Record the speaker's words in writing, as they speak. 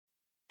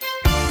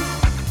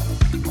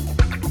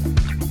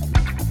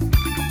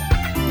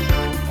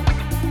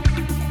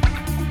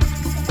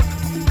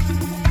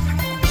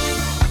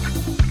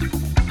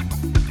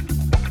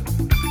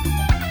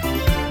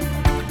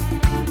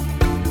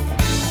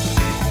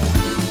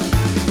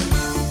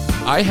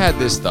I had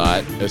this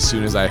thought as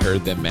soon as I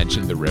heard them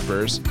mention the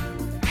Rippers.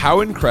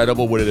 How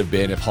incredible would it have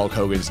been if Hulk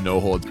Hogan's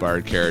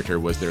no-holds-barred character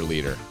was their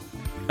leader?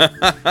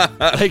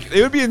 Like,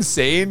 it would be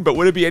insane, but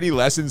would it be any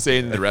less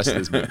insane than the rest of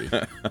this movie?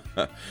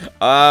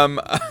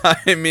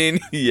 I mean,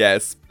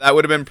 yes, that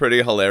would have been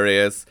pretty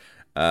hilarious.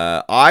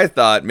 I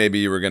thought maybe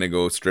you were going to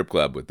go strip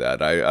club with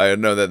that. I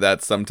know that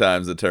that's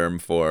sometimes a term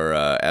for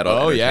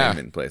adult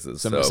entertainment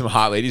places. Some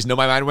hot ladies. No,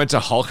 my mind went to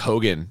Hulk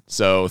Hogan.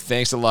 So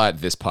thanks a lot,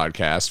 this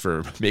podcast,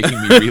 for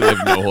making me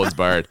relive No Holds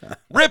Barred.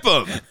 Rip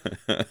 'em!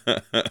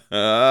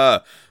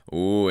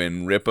 Ooh,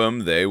 and rip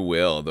 'em they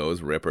will,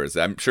 those rippers.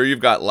 I'm sure you've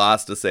got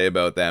lots to say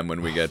about them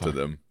when we get to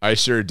them. I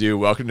sure do.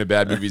 Welcome to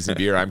Bad Movies and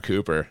Beer. I'm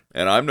Cooper.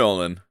 And I'm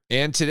Nolan.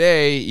 And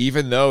today,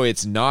 even though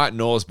it's not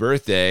Noel's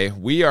birthday,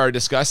 we are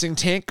discussing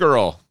Tank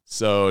Girl.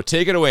 So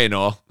take it away,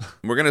 Noel.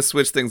 We're going to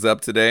switch things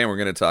up today, and we're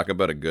going to talk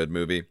about a good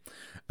movie.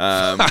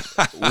 We're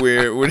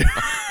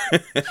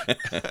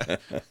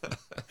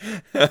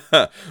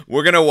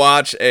going to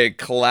watch a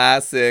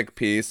classic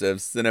piece of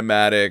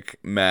cinematic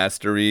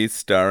mastery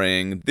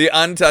starring the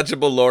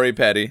untouchable Lori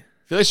Petty.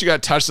 I feel like she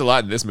got touched a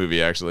lot in this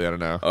movie, actually. I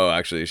don't know. Oh,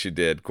 actually, she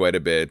did quite a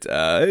bit.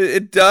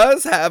 It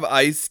does have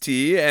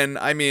Ice-T, and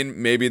I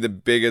mean, maybe the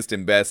biggest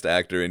and best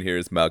actor in here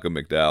is Malcolm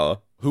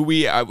McDowell, who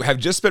we have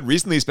just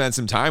recently spent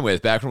some time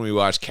with back when we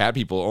watched Cat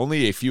People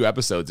only a few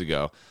episodes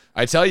ago.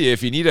 I tell you,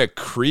 if you need a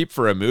creep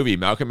for a movie,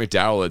 Malcolm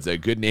McDowell is a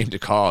good name to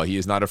call. He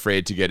is not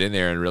afraid to get in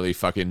there and really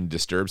fucking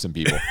disturb some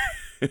people.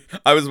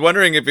 I was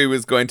wondering if he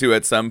was going to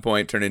at some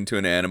point turn into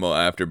an animal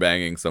after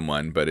banging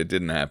someone, but it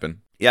didn't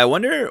happen. Yeah, I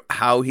wonder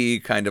how he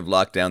kind of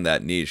locked down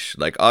that niche.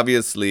 Like,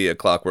 obviously, A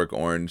Clockwork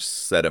Orange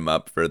set him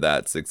up for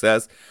that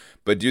success.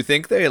 But do you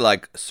think they,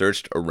 like,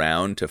 searched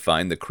around to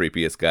find the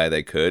creepiest guy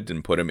they could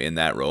and put him in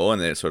that role, and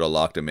then it sort of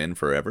locked him in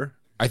forever?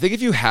 I think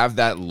if you have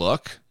that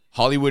look,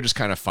 Hollywood just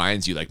kind of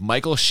finds you. Like,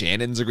 Michael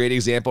Shannon's a great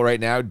example right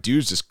now.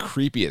 Dude's just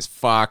creepy as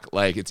fuck.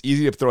 Like, it's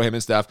easy to throw him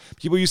and stuff.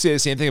 People used to say the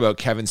same thing about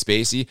Kevin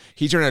Spacey.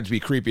 He turned out to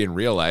be creepy in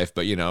real life,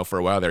 but, you know, for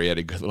a while there, he had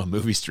a good little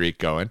movie streak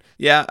going.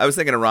 Yeah, I was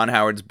thinking of Ron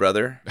Howard's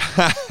brother.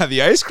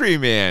 The Ice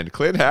Cream Man,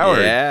 Clint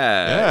Howard.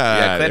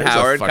 Yeah, Clint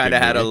Howard kind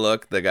of had a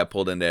look that got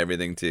pulled into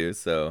everything, too,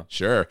 so.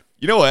 Sure.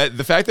 You know what?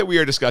 The fact that we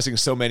are discussing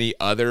so many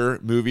other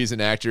movies and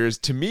actors,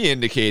 to me,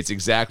 indicates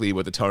exactly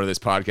what the tone of this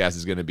podcast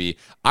is going to be.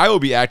 I will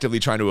be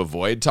actively trying to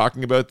avoid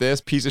talking about this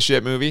piece of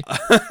shit movie.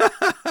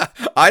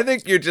 I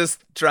think you're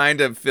just trying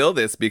to fill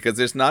this because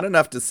there's not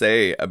enough to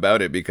say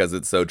about it because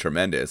it's so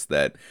tremendous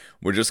that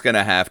we're just going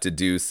to have to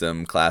do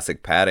some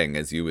classic padding,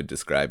 as you would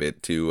describe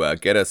it, to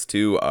get us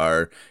to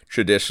our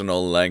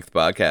traditional length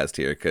podcast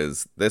here,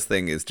 because this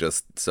thing is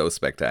just so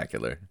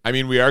spectacular. I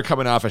mean, we are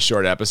coming off a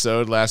short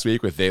episode last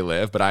week with They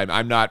Live, but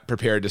I'm not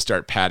prepared to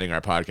start padding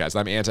our podcast.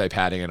 I'm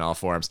anti-padding in all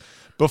forms.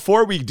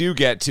 Before we do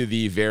get to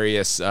the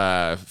various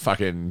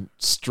fucking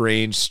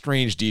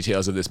strange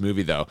details of this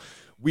movie, though,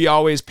 we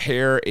always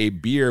pair a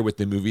beer with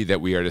the movie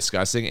that we are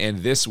discussing,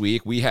 and this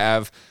week we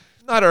have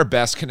not our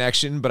best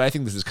connection, but I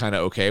think this is kind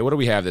of okay. What do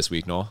we have this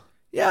week, Noel?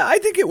 Yeah, I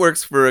think it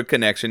works for a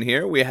connection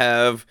here. We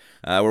have,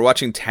 we're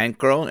watching Tank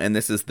Girl, and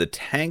this is the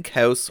Tank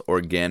House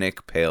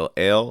Organic Pale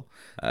Ale.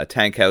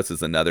 Tank House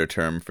is another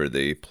term for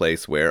the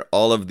place where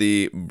all of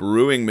the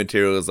brewing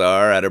materials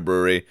are at a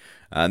brewery.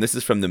 And this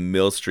is from the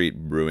Mill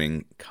Street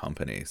Brewing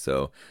Company.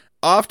 So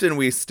often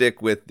we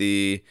stick with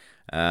the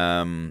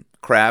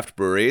craft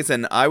breweries,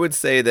 and I would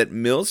say that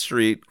Mill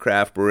Street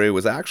Craft Brewery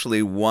was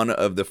actually one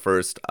of the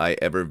first I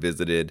ever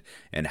visited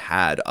and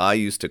had. I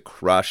used to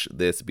crush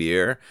this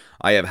beer.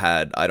 I have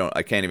had,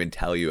 I can't even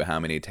tell you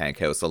how many Tank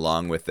House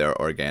along with their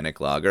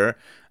organic lager.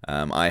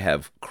 I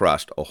have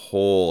crushed a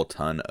whole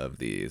ton of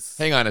these.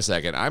 Hang on a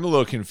second. I'm a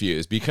little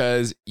confused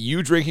because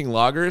you drinking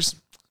lagers?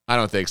 I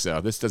don't think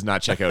so. This does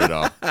not check out at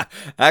all.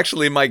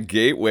 Actually, my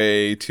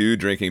gateway to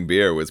drinking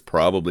beer was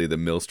probably the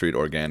Mill Street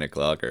Organic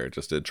Lager.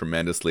 Just a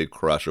tremendously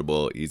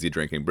crushable, easy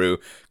drinking brew.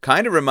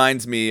 Kind of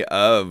reminds me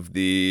of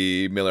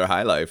the Miller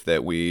High Life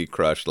that we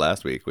crushed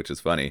last week, which is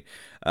funny.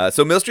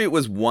 So Mill Street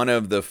was one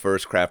of the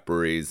first craft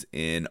breweries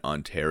in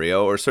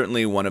Ontario, or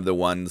certainly one of the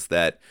ones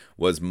that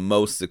was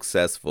most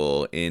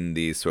successful in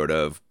the sort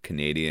of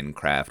Canadian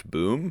craft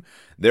boom.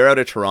 They're out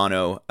of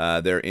Toronto.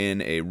 They're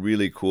in a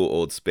really cool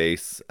old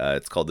space.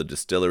 It's called the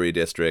Distillery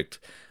District,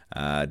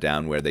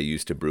 down where they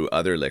used to brew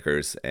other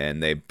liquors,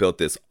 and they built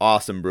this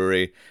awesome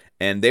brewery.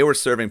 And they were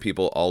serving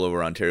people all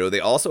over Ontario. They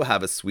also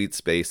have a sweet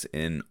space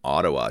in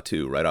Ottawa,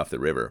 too, right off the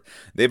river.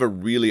 They have a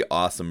really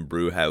awesome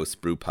brew house,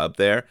 brew pub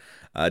there.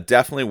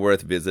 Definitely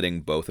worth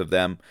visiting both of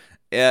them.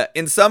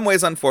 In some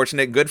ways,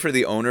 unfortunate. Good for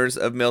the owners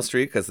of Mill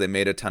Street because they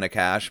made a ton of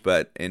cash.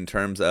 But in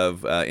terms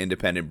of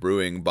independent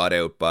brewing, bought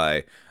out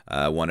by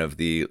one of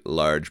the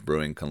large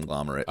brewing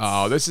conglomerates.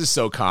 Oh, this is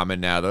so common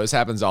now, though. This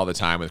happens all the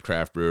time with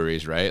craft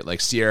breweries, right?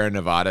 Like Sierra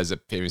Nevada is a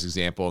famous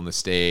example in the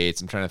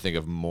States. I'm trying to think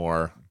of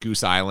more.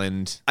 Goose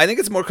Island. I think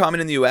it's more common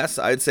in the U.S.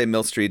 I'd say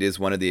Mill Street is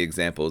one of the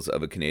examples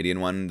of a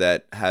Canadian one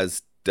that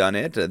has done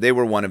it. They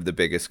were one of the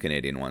biggest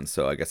Canadian ones,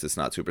 so I guess it's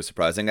not super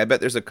surprising. I bet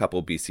there's a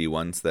couple BC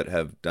ones that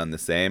have done the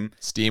same.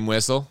 Steam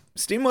Whistle?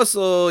 Steam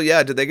Whistle,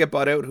 yeah. Did they get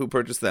bought out? Who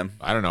purchased them?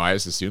 I don't know. I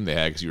just assumed they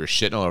had because you were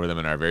shitting all over them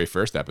in our very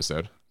first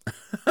episode.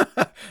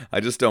 I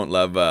just don't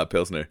love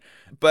Pilsner.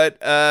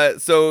 But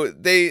so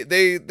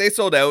they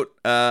sold out.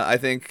 I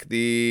think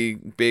the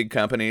big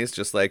companies,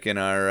 just like in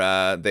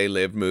our They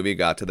Lived movie,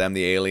 got to them.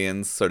 The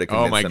aliens sort of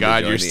convinced Oh my them God,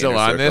 to join you're the still inner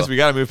on circle. this? We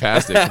got to move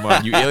past it. Come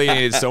on. You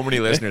alienated so many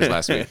listeners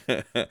last week.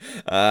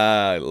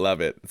 I love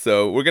it.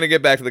 So we're going to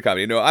get back to the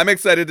comedy. No, I'm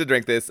excited to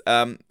drink this.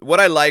 What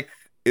I like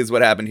is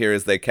what happened here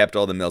is they kept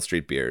all the Mill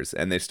Street beers,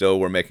 and they still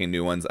were making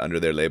new ones under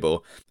their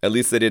label. At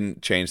least they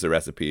didn't change the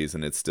recipes,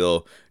 and it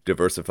still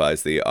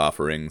diversifies the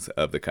offerings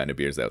of the kind of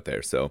beers out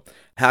there. So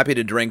happy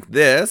to drink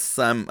this.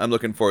 I'm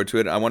looking forward to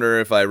it. I wonder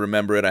if I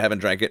remember it. I haven't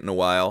drank it in a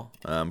while,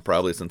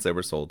 probably since they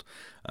were sold.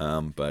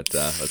 But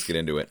let's get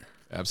into it.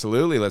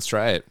 Absolutely. Let's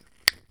try it.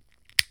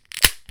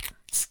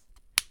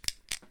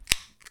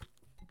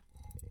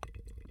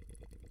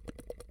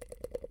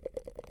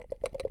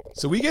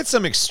 So we get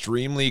some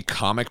extremely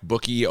comic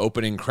booky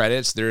opening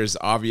credits. There's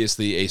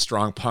obviously a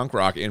strong punk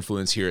rock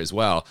influence here as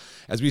well,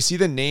 as we see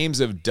the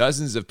names of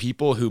dozens of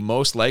people who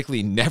most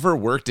likely never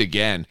worked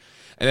again.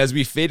 And as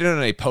we fade in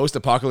on a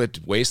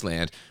post-apocalyptic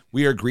wasteland,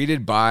 we are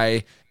greeted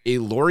by a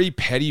Lori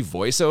Petty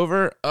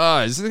voiceover.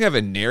 Does this thing have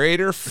a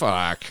narrator?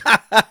 Fuck.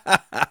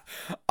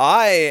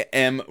 I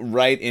am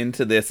right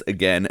into this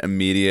again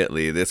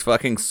immediately. This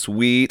fucking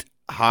sweet,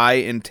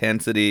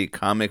 high-intensity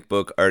comic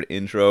book art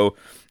intro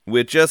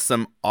with just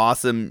some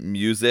awesome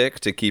music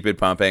to keep it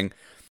pumping.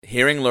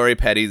 Hearing Lori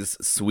Petty's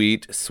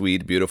sweet,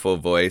 sweet, beautiful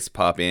voice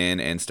pop in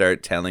and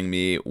start telling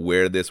me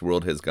where this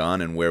world has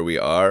gone and where we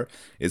are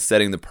is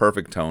setting the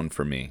perfect tone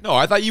for me. No,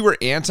 I thought you were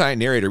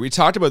anti-narrator. We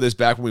talked about this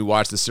back when we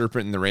watched The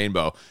Serpent and the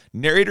Rainbow.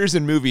 Narrators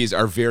in movies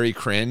are very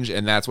cringe,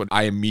 and that's what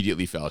I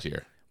immediately felt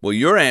here. Well,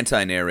 you're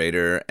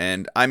anti-narrator,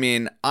 and I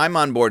mean, I'm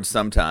on board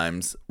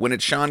sometimes. When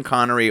it's Sean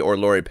Connery or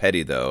Lori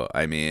Petty, though,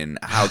 I mean,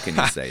 how can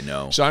you say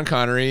no? Sean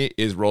Connery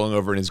is rolling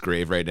over in his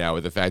grave right now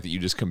with the fact that you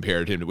just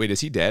compared him to... Wait, is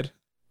he dead?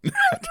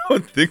 I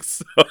don't think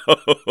so.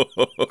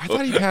 I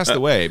thought he passed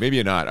away.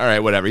 Maybe not. All right,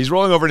 whatever. He's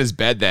rolling over in his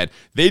bed then.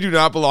 They do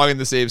not belong in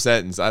the same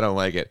sentence. I don't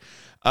like it.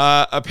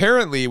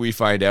 Apparently, we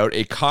find out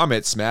a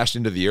comet smashed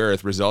into the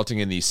Earth, resulting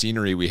in the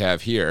scenery we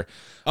have here.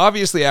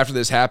 Obviously, after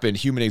this happened,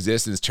 human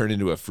existence turned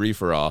into a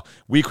free-for-all.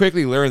 We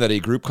quickly learn that a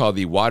group called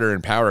the Water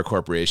and Power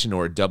Corporation,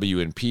 or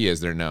W&P as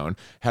they're known,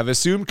 have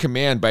assumed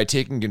command by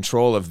taking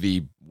control of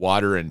the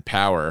water and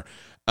power.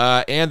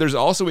 And there's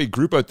also a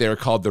group out there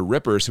called the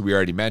Rippers, who we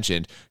already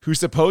mentioned, who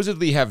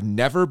supposedly have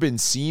never been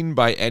seen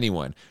by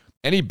anyone.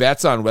 Any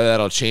bets on whether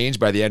that'll change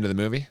by the end of the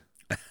movie?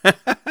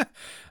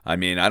 I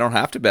mean, I don't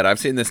have to bet. I've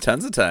seen this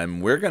tons of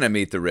time. We're going to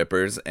meet the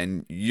Rippers,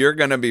 and you're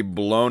going to be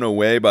blown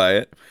away by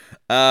it.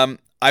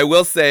 I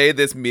will say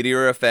this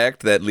meteor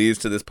effect that leads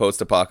to this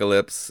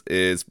post-apocalypse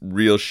is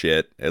real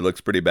shit. It looks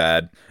pretty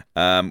bad.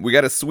 We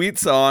got a sweet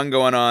song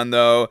going on,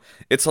 though.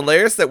 It's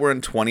hilarious that we're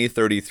in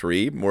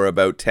 2033. We're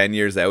about 10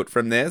 years out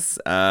from this.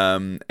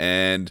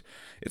 And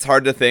it's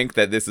hard to think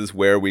that this is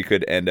where we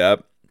could end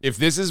up. If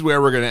this is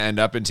where we're going to end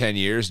up in 10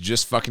 years,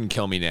 just fucking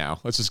kill me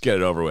now. Let's just get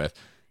it over with.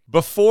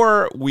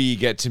 Before we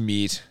get to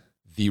meet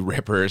the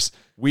Rippers,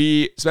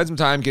 we spend some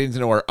time getting to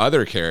know our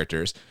other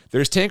characters.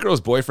 There's Tank Girl's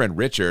boyfriend,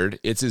 Richard.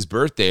 It's his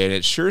birthday, and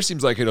it sure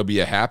seems like it'll be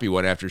a happy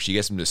one after she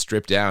gets him to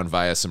strip down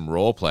via some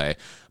role play.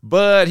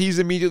 But he's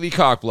immediately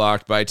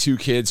cock-blocked by two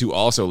kids who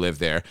also live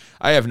there.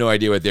 I have no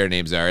idea what their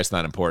names are. It's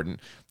not important.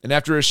 And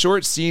after a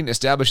short scene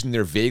establishing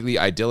their vaguely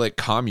idyllic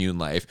commune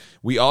life,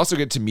 we also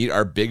get to meet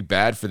our big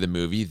bad for the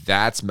movie.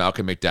 That's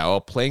Malcolm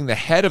McDowell, playing the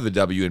head of the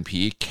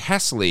W&P,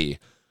 Kesley.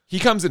 He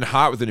comes in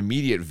hot with an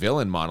immediate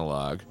villain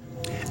monologue.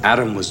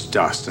 Adam was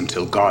dust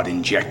until God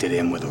injected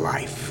him with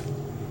life.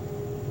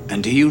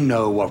 And do you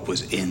know what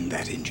was in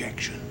that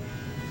injection?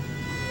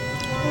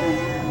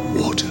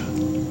 Water.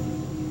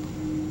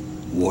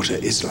 Water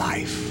is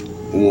life.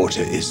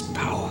 Water is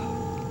power.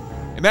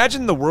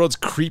 Imagine the world's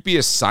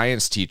creepiest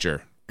science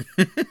teacher.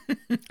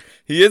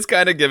 He is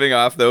kind of giving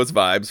off those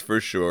vibes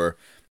for sure.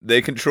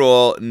 They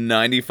control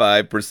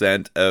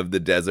 95% of the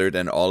desert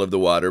and all of the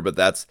water, but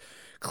that's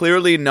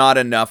clearly not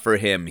enough for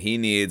him. He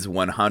needs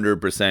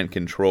 100%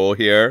 control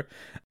here.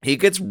 He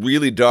gets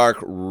really dark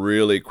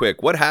really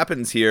quick. What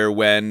happens here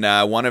when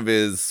one of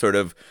his sort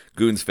of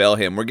goons fail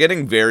him? We're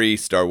getting very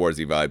Star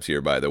Wars-y vibes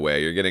here, by the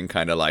way. You're getting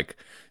kind of like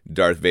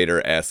Darth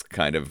Vader-esque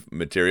kind of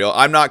material.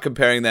 I'm not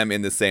comparing them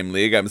in the same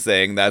league. I'm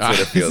saying that's what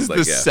it feels like.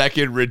 This is the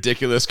second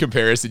ridiculous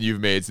comparison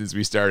you've made since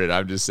we started.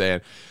 I'm just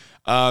saying.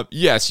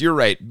 Yes, you're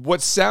right.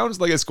 What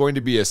sounds like it's going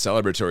to be a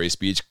celebratory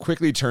speech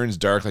quickly turns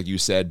dark, like you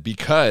said,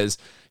 because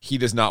he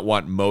does not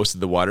want most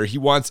of the water. He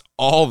wants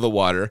all the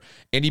water,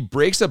 and he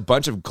breaks a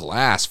bunch of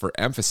glass for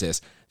emphasis,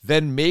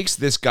 then makes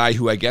this guy,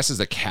 who I guess is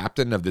a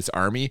captain of this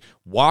army,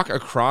 walk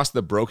across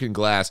the broken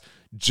glass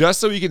just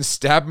so he can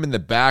stab him in the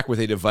back with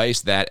a device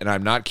that, and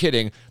I'm not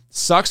kidding,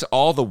 sucks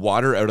all the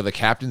water out of the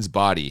captain's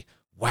body.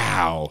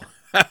 Wow.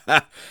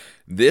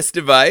 This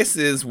device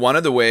is one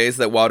of the ways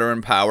that water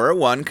and power,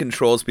 one,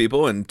 controls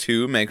people, and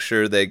two, makes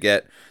sure they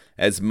get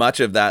as much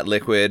of that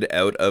liquid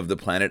out of the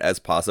planet as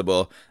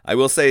possible. I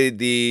will say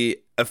the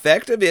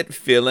effect of it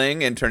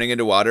filling and turning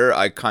into water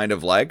I kind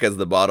of like as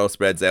the bottle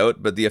spreads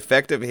out, but the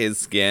effect of his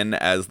skin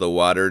as the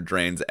water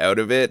drains out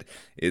of it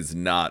is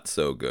not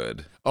so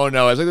good. Oh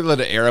no, it's like they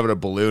let an air out of a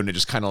balloon and it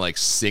just kind of like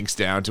sinks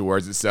down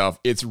towards itself.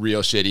 It's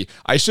real shitty.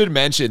 I should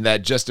mention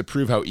that just to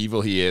prove how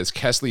evil he is,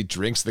 Kesley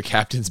drinks the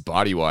captain's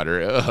body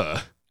water.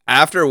 Ugh.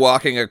 After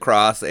walking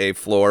across a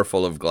floor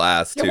full of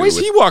glass, Yeah, too. why is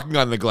he walking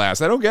on the glass?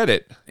 I don't get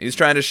it. He's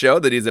trying to show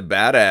that he's a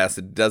badass.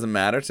 It doesn't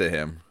matter to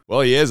him.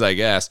 Well, he is, I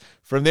guess.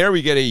 From there,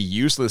 we get a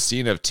useless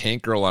scene of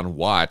Tank Girl on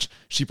watch.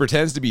 She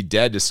pretends to be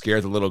dead to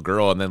scare the little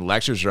girl and then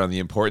lectures her on the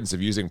importance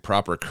of using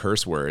proper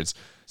curse words.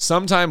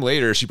 Sometime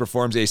later, she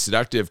performs a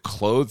seductive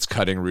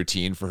clothes-cutting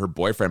routine for her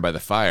boyfriend by the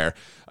fire.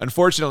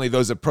 Unfortunately,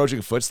 those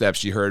approaching footsteps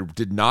she heard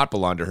did not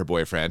belong to her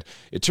boyfriend.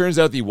 It turns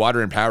out the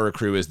water and power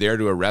crew is there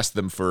to arrest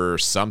them for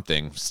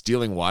something.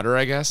 Stealing water,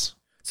 I guess?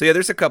 So yeah,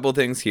 there's a couple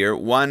things here.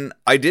 One,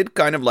 I did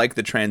kind of like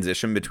the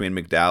transition between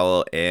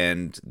McDowell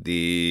and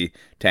the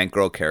Tank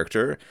Girl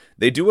character.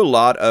 They do a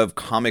lot of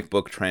comic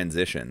book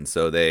transitions.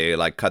 So they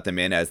like cut them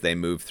in as they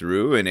move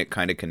through, and it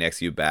kind of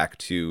connects you back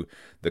to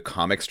the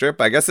comic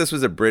strip. I guess this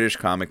was a British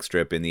comic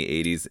strip in the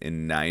 80s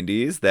and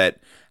 90s that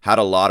had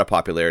a lot of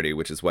popularity,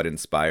 which is what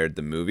inspired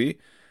the movie.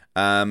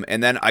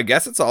 And then I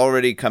guess it's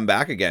already come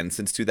back again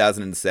since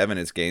 2007.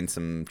 It's gained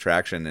some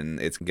traction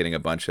and it's getting a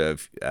bunch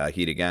of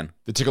heat again.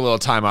 They took a little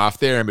time off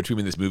there in between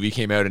when this movie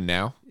came out and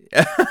now.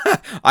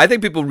 I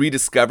think people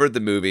rediscovered the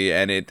movie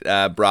and it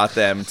brought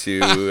them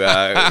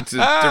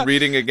to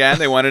reading again.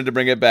 They wanted to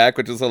bring it back,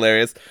 which was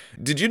hilarious.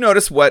 Did you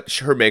notice what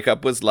her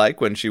makeup was like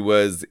when she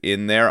was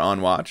in there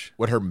on watch?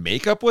 What her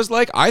makeup was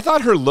like? I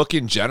thought her look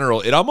in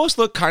general, it almost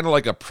looked kind of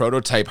like a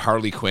prototype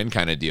Harley Quinn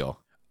kind of deal.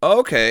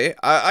 Okay,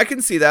 I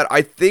can see that.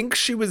 I think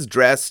she was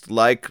dressed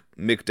like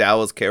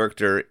McDowell's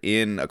character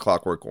in A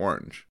Clockwork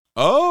Orange.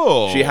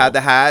 Oh. She had the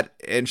hat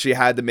and she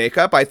had the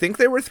makeup. I think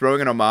they were throwing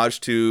an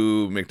homage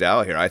to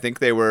McDowell here. I think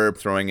they were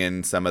throwing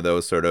in some of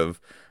those sort of,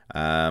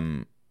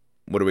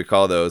 what do we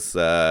call those?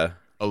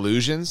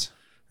 Illusions?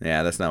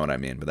 Yeah, that's not what I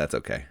mean, but that's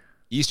okay.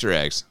 Easter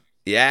eggs.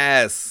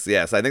 Yes.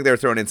 I think they were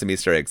throwing in some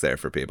Easter eggs there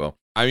for people.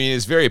 I mean,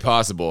 it's very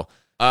possible.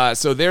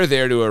 So they're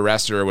there to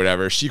arrest her or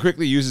whatever. She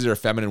quickly uses her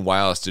feminine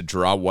wiles to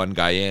draw one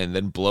guy in,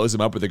 then blows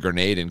him up with a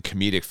grenade in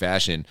comedic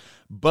fashion.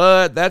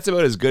 But that's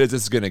about as good as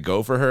this is going to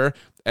go for her,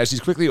 as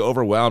she's quickly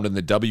overwhelmed and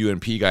the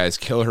W&P guys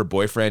kill her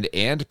boyfriend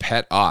and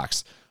pet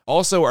ox.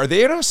 Also, are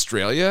they in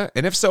Australia?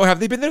 And if so, have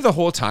they been there the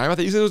whole time? I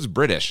thought you said it was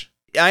British.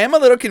 I am a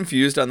little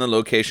confused on the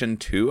location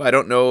too. I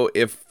don't know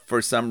if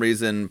for some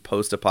reason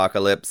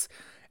post-apocalypse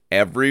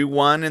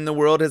everyone in the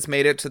world has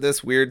made it to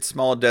this weird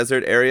small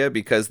desert area,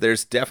 because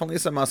there's definitely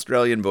some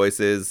Australian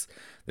voices.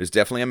 There's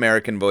definitely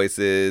American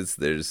voices.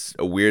 There's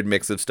a weird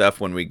mix of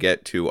stuff when we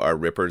get to our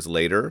Rippers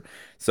later.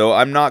 So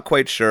I'm not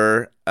quite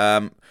sure.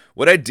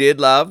 What I did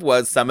love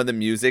was some of the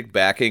music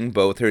backing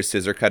both her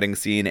scissor cutting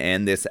scene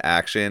and this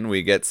action.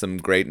 We get some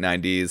great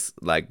 90s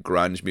like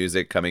grunge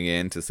music coming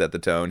in to set the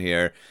tone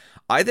here.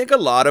 I think a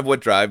lot of what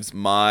drives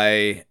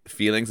my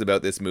feelings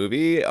about this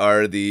movie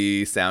are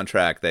the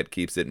soundtrack that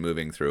keeps it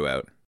moving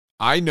throughout.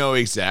 I know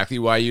exactly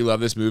why you love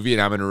this movie,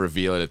 and I'm going to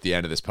reveal it at the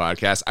end of this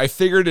podcast. I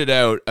figured it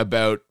out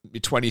about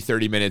 20,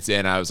 30 minutes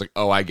in. I was like,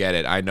 oh, I get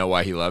it. I know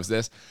why he loves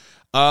this.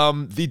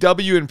 The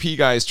W&P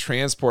guys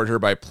transport her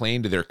by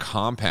plane to their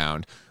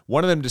compound.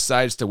 One of them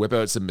decides to whip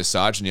out some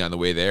misogyny on the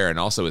way there, and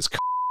also his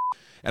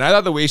and I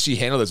thought the way she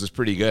handled this was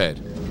pretty good.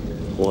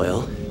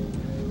 Well,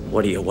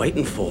 what are you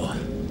waiting for?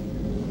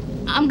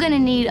 I'm gonna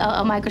need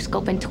a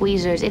microscope and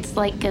tweezers. It's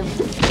like a...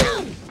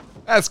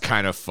 That's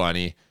kind of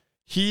funny.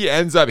 He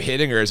ends up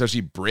hitting her so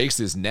she breaks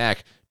his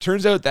neck.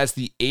 Turns out that's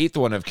the 8th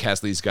one of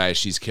Kesley's guys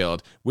she's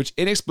killed, which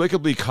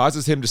inexplicably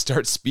causes him to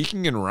start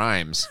speaking in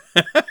rhymes.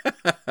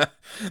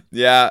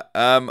 Yeah,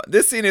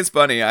 this scene is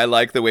funny. I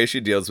like the way she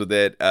deals with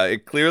it.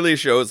 It clearly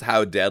shows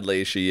how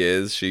deadly she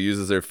is. She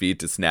uses her feet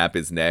to snap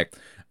his neck.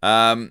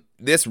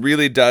 This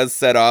really does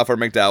set off our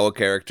McDowell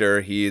character.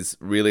 He's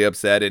really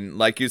upset, and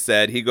like you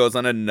said, he goes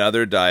on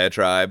another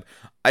diatribe.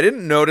 I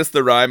didn't notice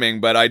the rhyming,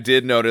 but I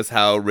did notice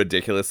how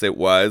ridiculous it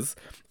was.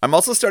 I'm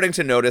also starting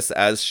to notice,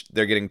 as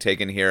they're getting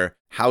taken here,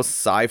 how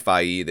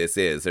sci-fi-y this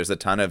is. There's a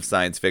ton of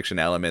science fiction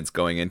elements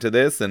going into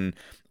this, and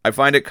I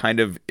find it kind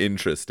of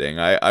interesting.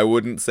 I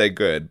wouldn't say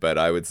good, but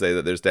I would say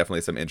that there's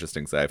definitely some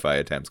interesting sci-fi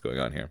attempts going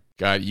on here.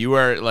 God, you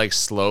are like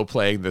slow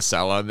playing the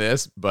sell on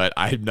this, but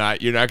I'm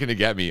not. You're not going to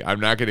get me.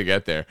 I'm not going to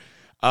get there.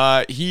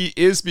 He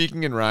is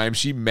speaking in rhyme.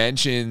 She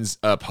mentions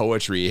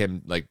poetry,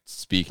 him like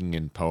speaking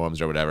in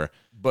poems or whatever.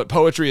 But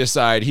poetry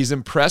aside, he's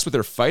impressed with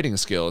her fighting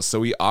skills,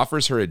 so he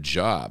offers her a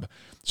job.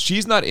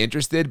 She's not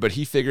interested, but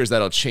he figures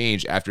that'll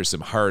change after some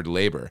hard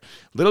labor.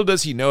 Little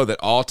does he know that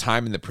all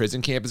time in the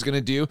prison camp is going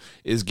to do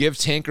is give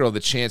Tank Girl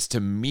the chance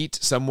to meet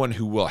someone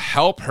who will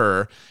help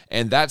her,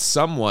 and that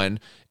someone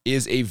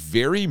is a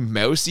very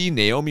mousy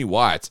Naomi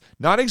Watts.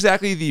 Not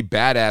exactly the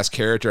badass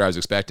character I was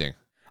expecting.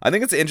 I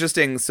think it's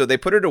interesting. So they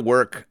put her to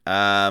work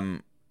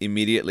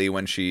immediately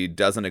when she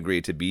doesn't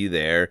agree to be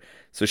there.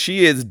 So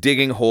she is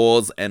digging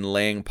holes and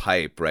laying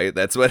pipe, right?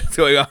 That's what's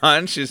going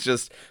on. She's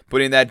just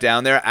putting that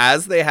down there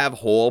as they have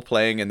Hole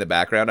playing in the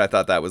background. I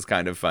thought that was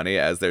kind of funny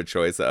as their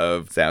choice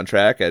of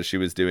soundtrack as she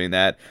was doing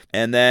that.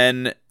 And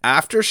then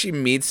after she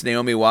meets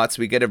Naomi Watts,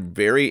 we get a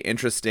very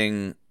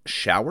interesting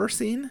shower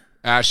scene.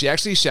 She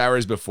actually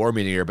showers before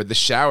meeting her, but the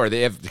shower,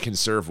 they have to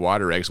conserve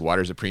water, right? 'Cause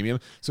water's a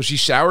premium. So she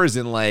showers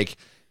in like,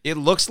 it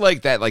looks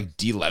like that like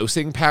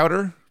delousing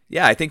powder.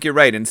 Yeah, I think you're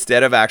right.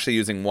 Instead of actually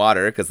using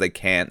water, because they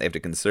have to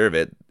conserve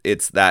it,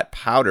 it's that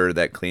powder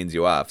that cleans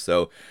you off.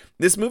 So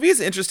this movie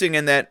is interesting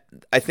in that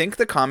I think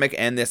the comic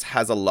and this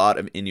has a lot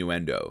of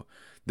innuendo.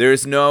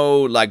 There's no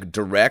like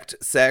direct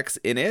sex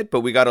in it, but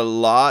we got a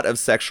lot of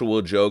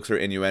sexual jokes or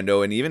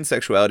innuendo and even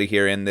sexuality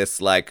here in this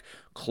like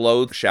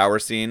clothed shower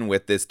scene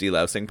with this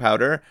delousing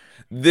powder.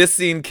 This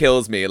scene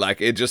kills me. Like,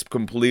 it just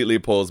completely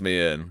pulls me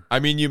in. I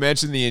mean, you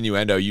mentioned the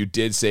innuendo. You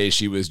did say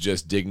she was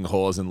just digging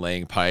holes and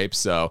laying pipes.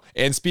 So,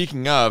 and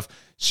speaking of,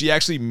 she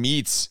actually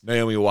meets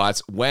Naomi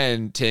Watts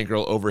when Tank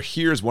Girl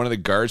overhears one of the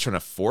guards trying to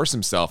force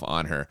himself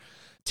on her.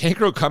 Tank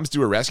Girl comes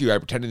to her rescue by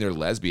pretending they're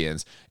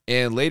lesbians.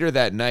 And later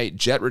that night,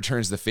 Jet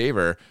returns the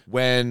favor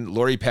when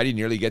Lori Petty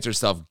nearly gets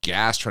herself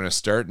gassed trying to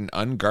start an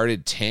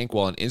unguarded tank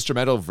while an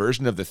instrumental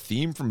version of the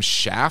theme from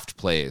Shaft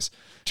plays.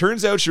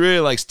 Turns out she really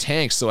likes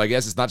tanks, so I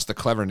guess it's not just a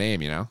clever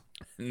name, you know?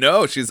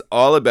 No, she's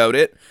all about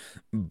it.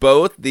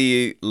 Both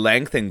the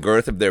length and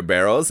girth of their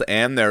barrels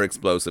and their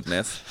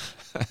explosiveness.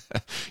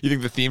 You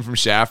think the theme from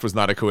Shaft was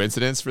not a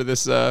coincidence for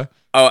this?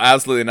 Oh,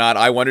 absolutely not.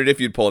 I wondered if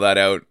you'd pull that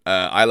out.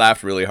 I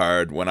laughed really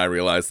hard when I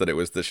realized that it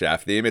was the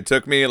Shaft theme. It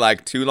took me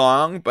like too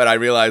long, but I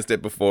realized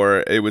it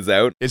before it was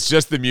out. It's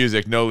just the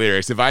music, no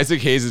lyrics. If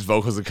Isaac Hayes'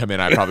 vocals had come in,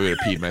 I probably would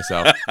have peed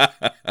myself.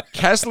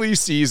 Kesley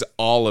sees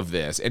all of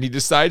this, and he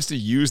decides to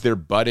use their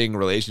budding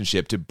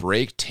relationship to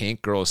break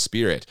Tank Girl's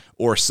spirit,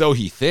 or so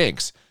he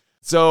thinks.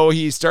 So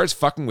he starts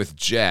fucking with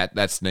Jet,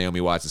 that's Naomi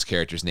Watts'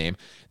 character's name.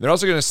 They're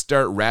also going to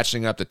start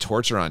ratcheting up the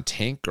torture on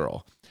Tank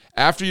Girl.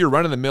 After your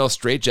run-of-the-mill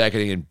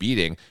straitjacketing and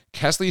beating,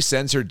 Kesley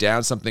sends her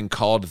down something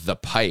called the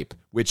pipe,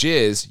 which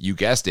is, you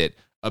guessed it,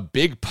 a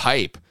big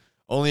pipe.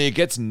 Only it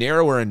gets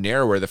narrower and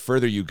narrower the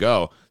further you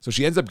go, so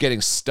she ends up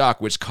getting stuck,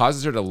 which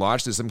causes her to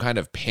launch to some kind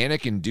of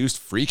panic-induced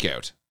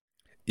freakout.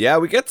 Yeah,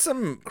 we get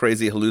some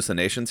crazy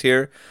hallucinations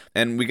here,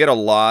 and we get a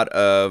lot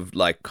of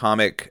like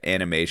comic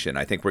animation.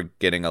 I think we're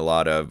getting a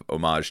lot of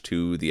homage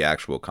to the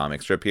actual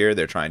comic strip here.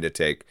 They're trying to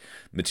take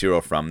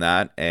material from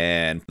that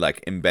and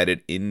like embed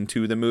it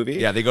into the movie.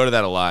 Yeah, they go to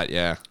that a lot,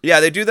 yeah. Yeah,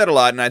 they do that a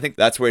lot, and I think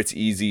that's where it's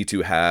easy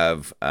to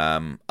have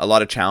a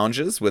lot of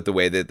challenges with the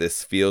way that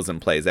this feels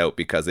and plays out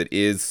because it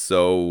is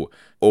so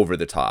over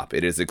the top.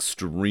 It is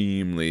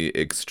extremely,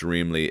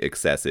 extremely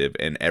excessive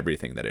in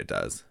everything that it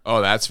does.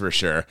 Oh, that's for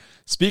sure.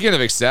 Speaking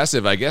of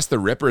excessive, I guess the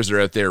Rippers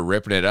are out there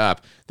ripping it up.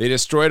 They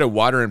destroyed a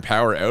water and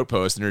power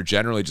outpost and are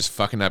generally just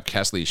fucking up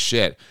Kesley's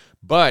shit.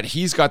 But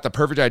he's got the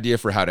perfect idea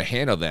for how to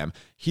handle them.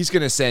 He's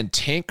going to send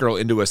Tank Girl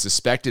into a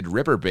suspected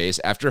Ripper base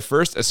after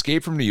first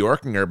escape from New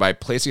Yorking her by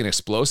placing an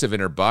explosive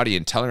in her body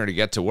and telling her to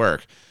get to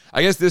work.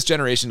 I guess this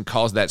generation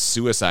calls that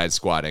suicide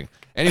squatting.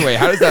 Anyway,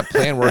 how does that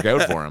plan work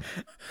out for him?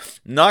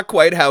 Not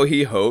quite how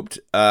he hoped.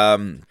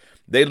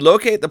 They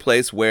locate the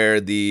place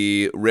where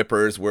the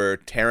Rippers were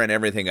tearing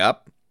everything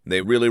up.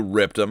 They really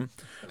ripped them.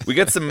 We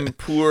get some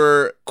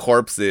poor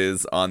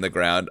corpses on the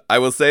ground. I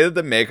will say that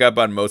the makeup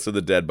on most of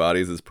the dead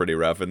bodies is pretty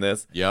rough in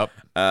this. Yep.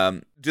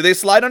 Do they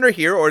slide under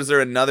here, or is there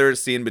another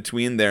scene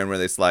between there and where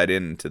they slide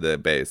into the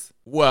base?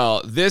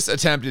 Well, this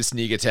attempted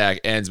sneak attack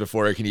ends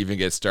before it can even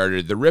get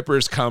started. The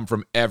Rippers come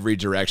from every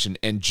direction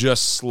and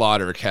just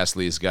slaughter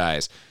Kesley's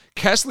guys.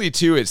 Kesley,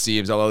 too, it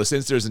seems, although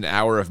since there's an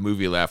hour of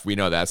movie left, we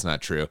know that's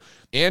not true.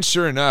 And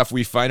sure enough,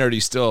 we find out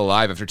he's still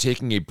alive after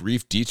taking a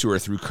brief detour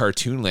through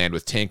Cartoon Land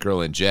with Tank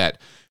Girl and Jet.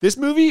 This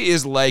movie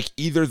is like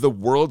either the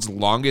world's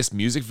longest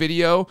music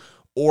video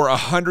or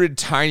 100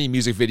 tiny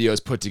music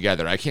videos put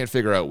together. I can't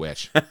figure out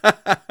which.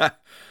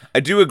 I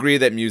do agree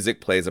that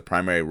music plays a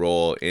primary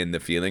role in the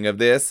feeling of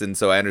this, and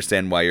so I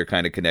understand why you're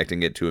kind of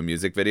connecting it to a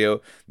music video.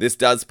 This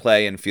does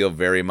play and feel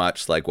very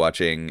much like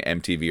watching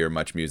MTV or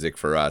Much Music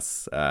for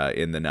us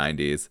in the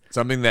 90s.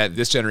 Something that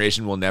this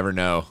generation will never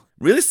know.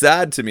 Really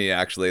sad to me,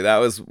 actually. That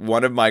was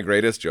one of my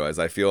greatest joys.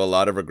 I feel a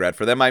lot of regret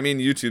for them. I mean,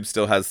 YouTube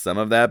still has some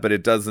of that, but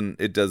it does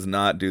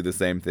not do the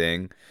same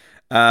thing.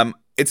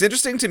 It's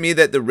interesting to me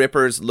that the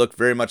Rippers look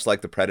very much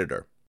like the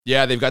Predator.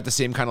 Yeah, they've got the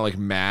same kind of like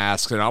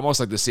masks and almost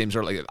like the same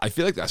sort of like, I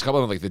feel like there's a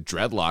couple of like the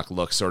dreadlock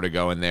look sort of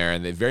going there,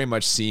 and they very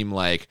much seem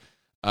like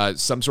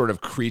some sort of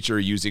creature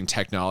using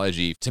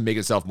technology to make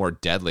itself more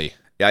deadly.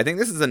 Yeah, I think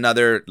this is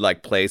another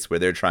like place where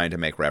they're trying to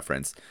make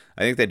reference.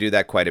 I think they do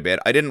that quite a bit.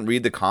 I didn't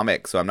read the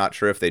comic, so I'm not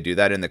sure if they do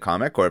that in the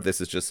comic or if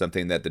this is just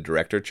something that the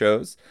director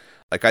chose.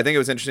 Like, I think it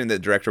was interesting that the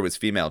director was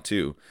female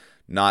too.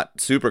 Not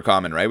super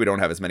common, right? We don't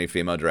have as many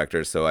female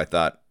directors, so I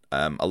thought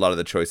a lot of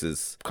the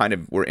choices kind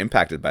of were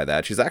impacted by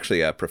that. She's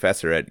actually a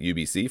professor at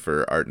UBC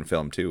for art and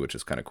film too, which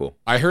is kind of cool.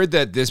 I heard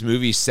that this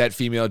movie set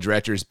female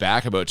directors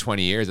back about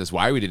 20 years. That's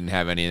why we didn't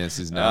have any of this.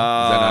 Is that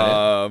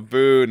not it?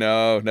 Boo,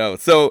 no.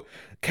 So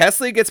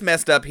Kesley gets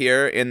messed up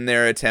here in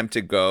their attempt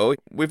to go.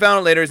 We found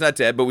out later he's not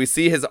dead, but we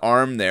see his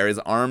arm there. His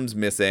arm's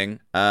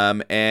missing.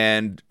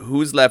 And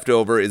who's left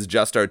over is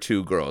just our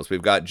two girls.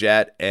 We've got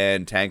Jet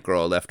and Tank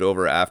Girl left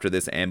over after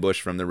this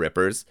ambush from the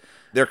Rippers.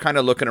 They're kind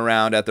of looking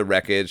around at the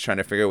wreckage, trying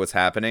to figure out what's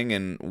happening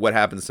and what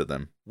happens to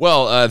them.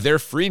 Well, they're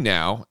free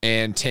now,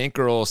 and Tank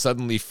Girl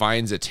suddenly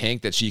finds a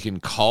tank that she can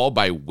call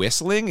by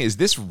whistling. Is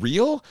this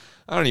real?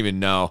 I don't even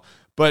know.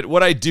 But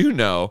what I do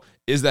know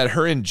is that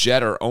her and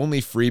Jet are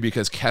only free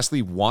because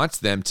Kesley wants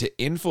them to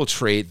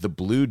infiltrate the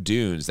Blue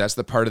Dunes. That's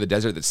the part of the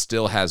desert that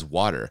still has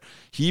water.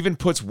 He even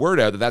puts word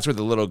out that that's where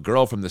the little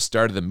girl from the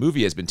start of the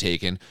movie has been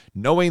taken,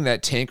 knowing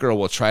that Tank Girl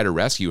will try to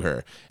rescue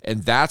her.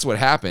 And that's what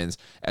happens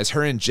as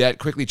her and Jet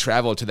quickly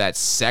travel to that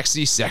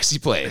sexy, sexy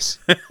place.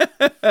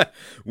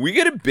 We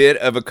get a bit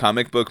of a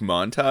comic book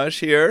montage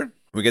here.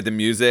 We get the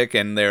music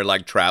and their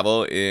like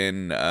travel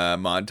in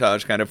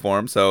montage kind of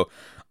form. So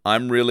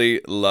I'm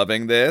really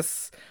loving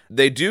this.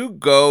 They do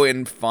go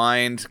and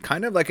find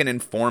kind of like an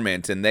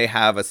informant, and they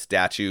have a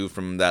statue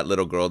from that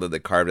little girl that they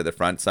carved at the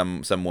front,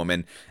 some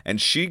woman,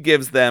 and she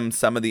gives them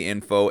some of the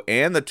info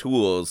and the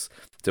tools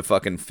to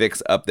fucking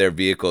fix up their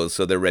vehicles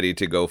so they're ready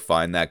to go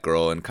find that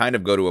girl and kind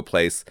of go to a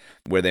place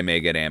where they may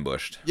get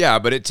ambushed. Yeah,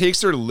 but it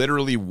takes her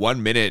literally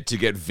 1 minute to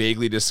get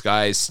vaguely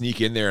disguised, sneak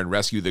in there, and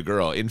rescue the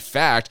girl. In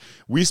fact,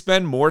 we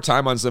spend more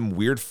time on some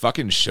weird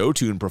fucking show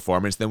tune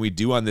performance than we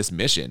do on this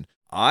mission.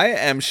 I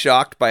am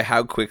shocked by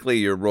how quickly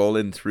you're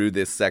rolling through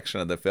this section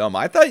of the film.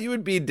 I thought you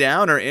would be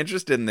down or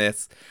interested in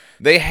this.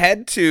 They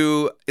head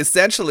to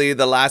essentially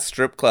the last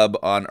strip club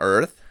on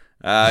Earth.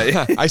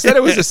 I said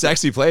it was a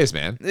sexy place,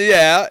 man.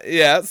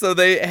 Yeah. So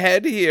they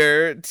head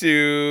here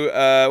to,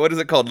 what is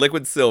it called?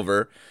 Liquid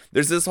Silver.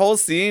 There's this whole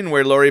scene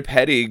where Lori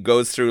Petty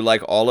goes through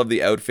like all of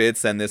the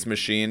outfits and this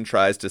machine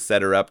tries to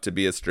set her up to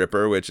be a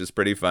stripper, which is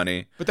pretty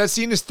funny. But that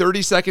scene is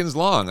 30 seconds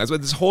long. That's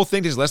what this whole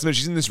thing is. Less than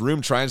she's in this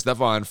room trying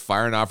stuff on,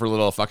 firing off her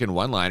little fucking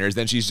one-liners.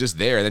 Then she's just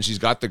there. Then she's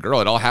got the girl.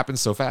 It all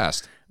happens so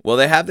fast. Well,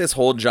 they have this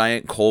whole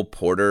giant Cole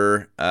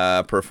Porter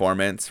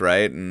performance,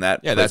 right? And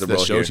that that's the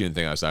show tune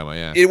thing I was talking about,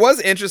 yeah. It was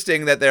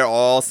interesting that they're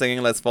all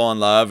singing Let's Fall in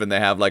Love, and they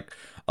have like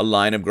a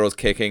line of girls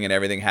kicking and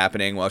everything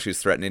happening while she's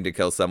threatening to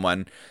kill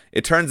someone.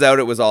 It turns out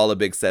it was all a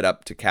big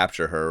setup to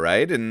capture her,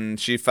 right? And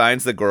she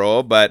finds the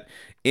girl, but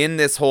in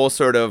this whole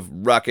sort of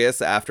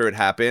ruckus after it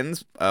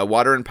happens,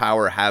 Water and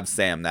Power have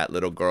Sam, that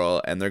little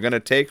girl, and they're going to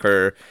take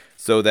her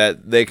so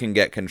that they can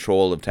get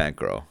control of Tank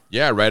Girl.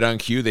 Yeah, right on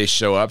cue, they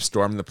show up,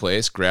 storm the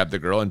place, grab the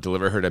girl, and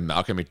deliver her to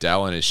Malcolm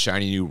McDowell and his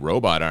shiny new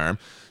robot arm.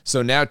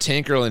 So now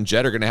Tank Girl and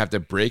Jet are going to have to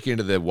break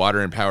into the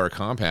Water and Power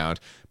compound,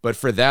 but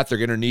for that, they're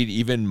going to need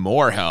even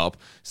more help,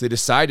 so they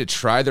decide to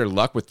try their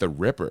luck with the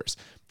Rippers.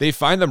 They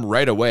find them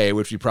right away,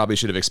 which we probably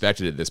should have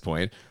expected at this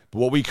point, but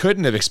what we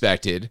couldn't have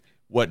expected,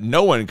 what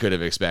no one could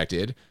have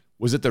expected,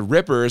 was that the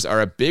Rippers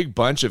are a big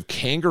bunch of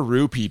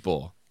kangaroo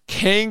people.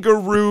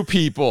 Kangaroo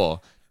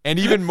people! And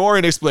even more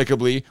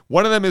inexplicably,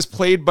 one of them is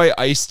played by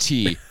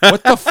Ice-T.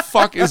 What the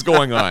fuck is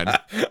going on?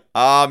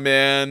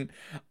 Man,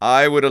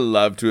 I would have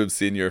loved to have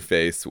seen your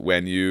face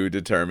when you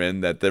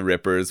determined that the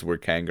Rippers were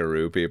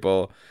kangaroo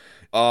people.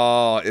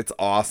 Oh, it's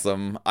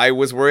awesome. I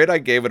was worried I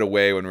gave it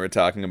away when we were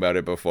talking about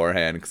it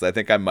beforehand, because I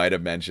think I might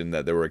have mentioned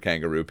that there were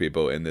kangaroo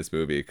people in this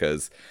movie,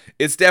 because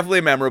it's definitely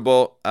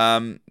memorable.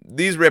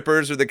 These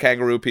Rippers, or the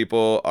kangaroo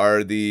people,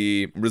 are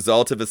the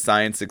result of a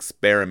science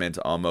experiment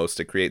almost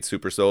to create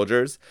super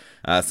soldiers.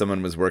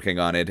 Someone was working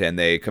on it, and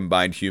they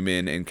combined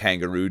human and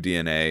kangaroo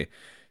DNA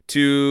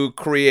to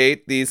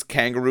create these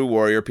kangaroo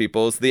warrior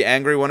peoples. The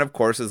angry one, of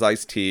course, is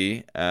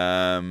Ice-T.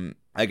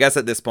 I guess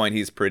at this point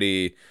he's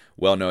pretty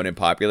well known and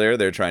popular.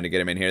 They're trying to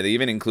get him in here. They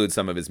even include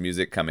some of his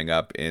music coming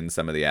up in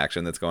some of the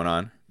action that's going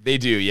on. They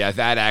do, yeah.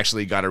 That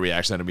actually got a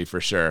reaction out of me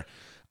for sure.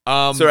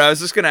 So I was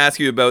just going to ask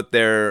you about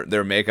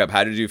their makeup.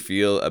 How did you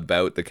feel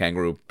about the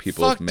kangaroo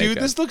people's makeup?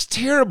 Dude, this looks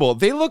terrible.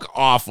 They look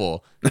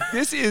awful.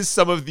 This is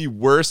some of the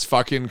worst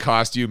fucking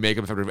costume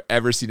makeup I've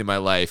ever seen in my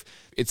life.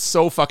 It's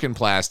so fucking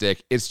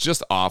plastic. It's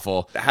just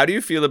awful. How do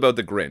you feel about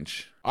the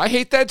Grinch? I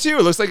hate that too.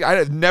 It looks like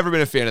I've never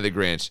been a fan of the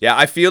Grinch. Yeah,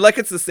 I feel like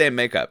it's the same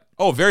makeup.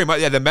 Oh, very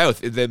much. Yeah, the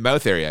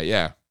mouth area.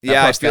 Yeah.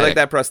 Yeah, I feel like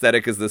that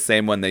prosthetic is the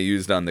same one they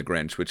used on the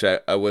Grinch, which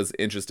I was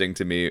interesting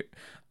to me.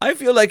 I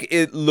feel like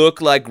it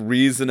looked like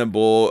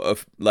reasonable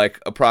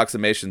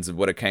approximations of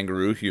what a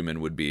kangaroo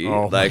human would be.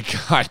 Oh my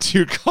god,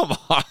 dude, come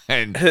on.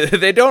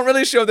 They don't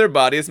really show their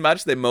bodies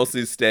much. They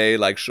mostly stay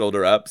like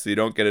shoulder up, so you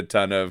don't get a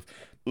ton of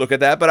look at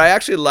that. But I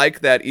actually like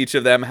that each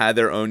of them had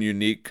their own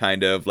unique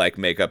kind of like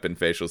makeup and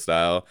facial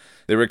style.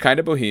 They were kind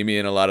of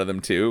bohemian, a lot of them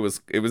too.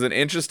 It was an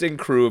interesting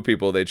crew of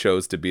people they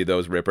chose to be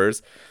those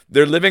rippers.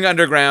 They're living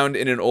underground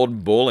in an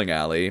old bowling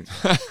alley,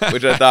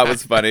 which I thought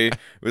was funny. It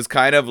was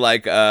kind of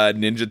like a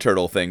Ninja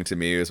Turtle thing to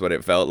me, is what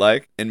it felt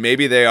like. And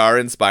maybe they are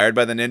inspired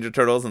by the Ninja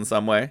Turtles in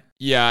some way.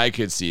 Yeah, I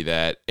could see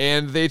that.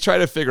 And they try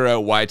to figure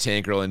out why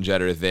Tank Girl and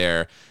Jet are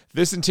there.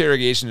 This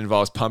interrogation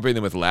involves pumping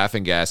them with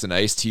laughing gas and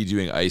Ice-T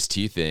doing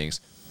Ice-T things.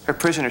 Her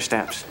prisoner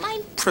stamps.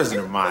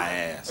 Prisoner my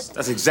ass.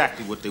 That's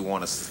exactly what they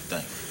want us to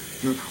think.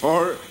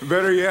 Or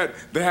better yet,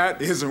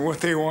 that isn't what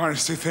they want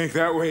us to think.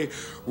 That way,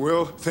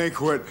 we'll think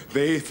what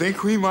they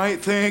think we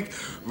might think,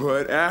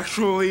 but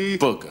actually...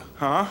 Booger.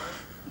 Huh?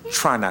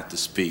 Try not to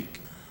speak.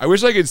 I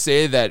wish I could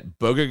say that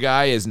Booga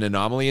Guy is an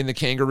anomaly in the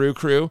Kangaroo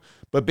crew,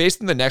 but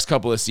based on the next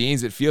couple of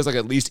scenes, it feels like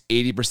at least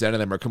 80% of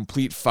them are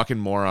complete fucking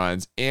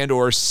morons and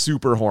or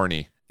super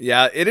horny.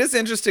 Yeah, it is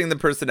interesting the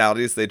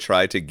personalities they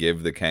try to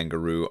give the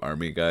Kangaroo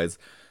Army guys.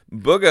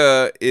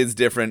 Booga is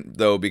different,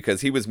 though, because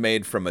he was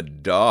made from a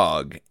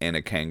dog and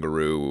a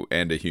kangaroo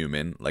and a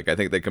human. Like, I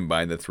think they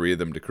combined the three of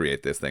them to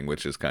create this thing,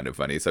 which is kind of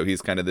funny. So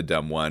he's kind of the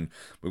dumb one.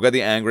 We've got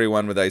the angry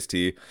one with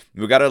Ice-T.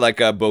 We've got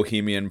a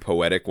bohemian,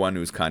 poetic one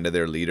who's kind of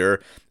their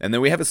leader. And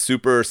then we have a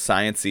super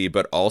sciencey,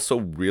 but also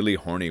really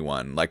horny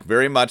one. Like,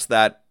 very much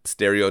that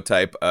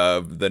stereotype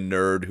of the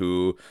nerd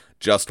who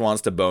just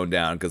wants to bone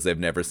down because they've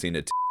never seen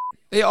it.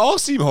 They all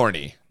seem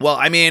horny. Well,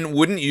 I mean,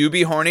 wouldn't you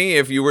be horny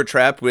if you were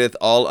trapped with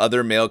all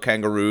other male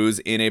kangaroos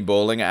in a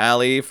bowling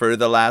alley for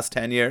the last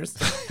 10 years?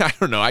 I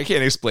don't know. I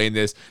can't explain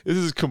this. This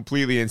is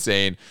completely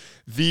insane.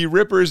 The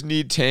Rippers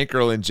need Tank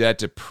Girl and Jet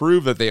to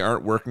prove that they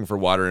aren't working for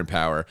Water and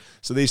Power,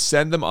 so they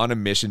send them on a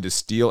mission to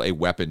steal a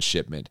weapons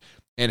shipment.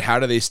 And how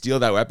do they steal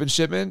that weapons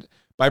shipment?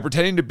 By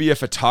pretending to be a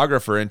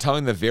photographer and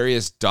telling the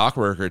various dock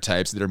worker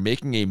types that are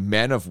making a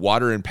Men of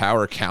Water and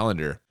Power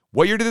calendar.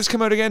 What year did this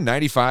come out again?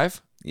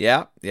 95?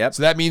 Yeah, yep.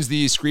 So that means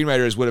the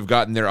screenwriters would have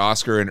gotten their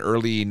Oscar in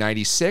early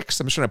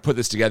 96. I'm just trying to put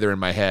this together in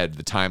my head,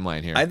 the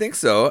timeline here. I think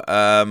so.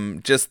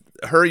 Just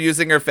her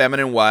using her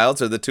feminine wiles,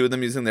 or the two of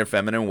them using their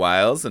feminine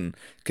wiles and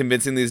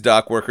convincing these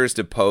dock workers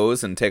to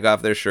pose and take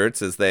off their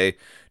shirts as they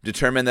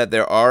determine that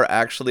there are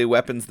actually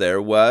weapons there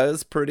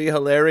was pretty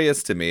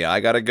hilarious to me.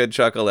 I got a good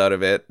chuckle out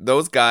of it.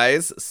 Those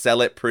guys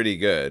sell it pretty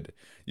good.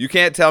 You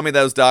can't tell me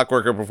those dock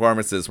worker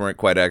performances weren't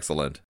quite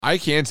excellent. I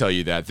can tell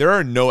you that. There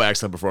are no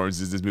excellent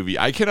performances in this movie.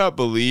 I cannot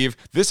believe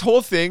this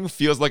whole thing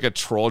feels like a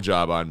troll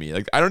job on me.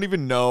 Like, I don't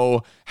even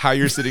know how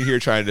you're sitting here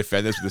trying to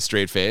defend this with a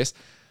straight face.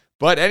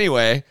 But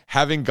anyway,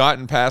 having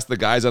gotten past the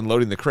guys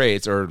unloading the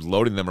crates or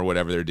loading them or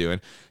whatever they're doing,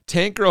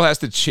 Tank Girl has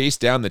to chase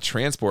down the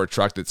transport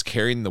truck that's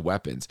carrying the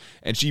weapons.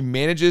 And she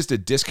manages to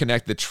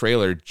disconnect the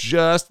trailer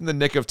just in the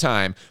nick of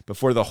time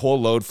before the whole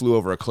load flew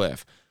over a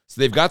cliff. So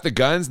they've got the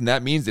guns, and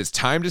that means it's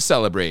time to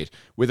celebrate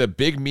with a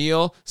big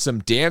meal, some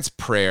dance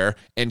prayer,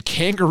 and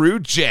kangaroo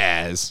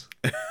jazz.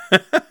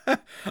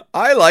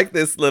 I like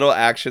this little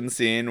action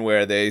scene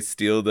where they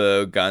steal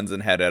the guns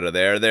and head out of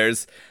there.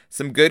 There's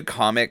some good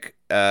comic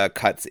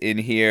cuts in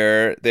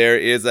here. There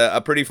is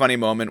a pretty funny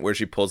moment where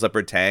she pulls up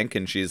her tank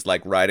and she's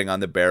like riding on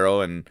the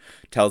barrel and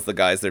tells the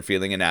guys they're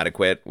feeling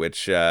inadequate,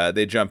 which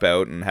they jump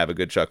out and have a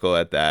good chuckle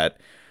at that.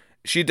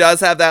 She does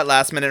have that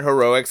last minute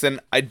heroics, and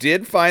I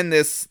did find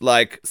this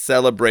like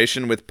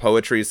celebration with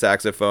poetry,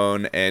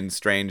 saxophone, and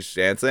strange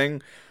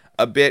dancing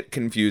a bit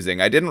confusing.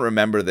 I didn't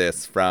remember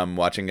this from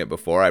watching it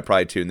before. I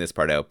probably tuned this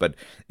part out, but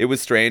it was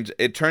strange.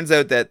 It turns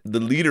out that the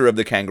leader of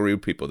the kangaroo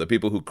people, the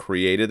people who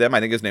created them, I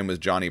think his name was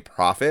Johnny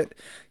Prophet,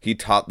 he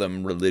taught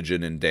them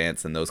religion and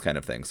dance and those kind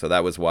of things. So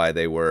that was why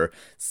they were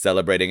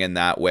celebrating in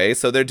that way.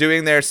 So they're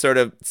doing their sort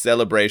of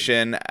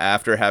celebration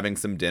after having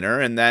some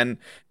dinner, and then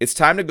it's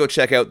time to go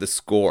check out the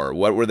score.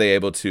 What were they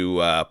able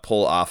to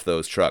pull off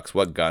those trucks?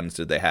 What guns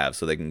did they have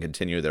so they can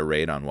continue their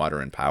raid on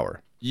Water and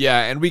Power?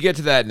 Yeah, and we get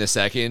to that in a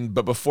second,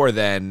 but before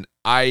then,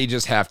 I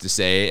just have to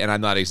say, and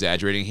I'm not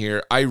exaggerating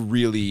here, I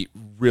really,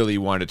 really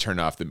wanted to turn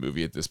off the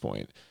movie at this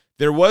point.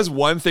 There was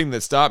one thing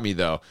that stopped me,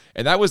 though,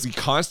 and that was the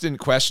constant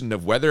question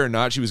of whether or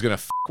not she was going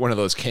to one of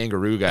those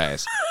kangaroo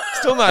guys.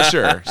 Still not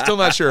sure. Still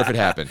not sure if it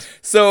happened.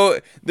 So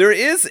there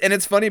is, and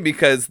it's funny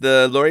because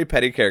the Lori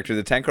Petty character,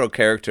 the Tank Girl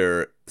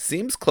character,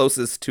 seems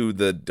closest to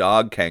the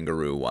dog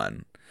kangaroo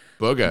one.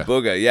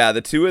 Booga, yeah. The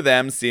two of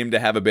them seem to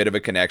have a bit of a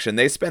connection.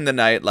 They spend the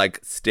night like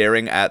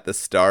staring at the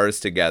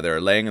stars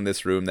together, laying in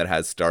this room that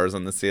has stars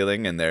on the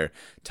ceiling, and they're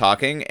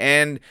talking.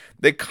 And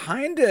they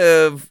kind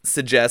of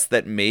suggest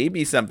that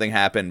maybe something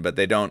happened, but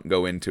they don't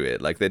go into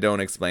it. Like, they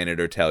don't explain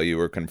it or tell you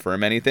or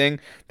confirm anything.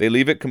 They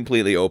leave it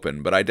completely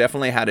open. But I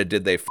definitely had a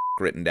did they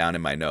written down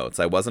in my notes.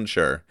 I wasn't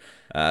sure.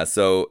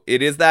 So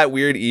it is that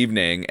weird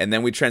evening, and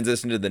then we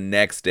transition to the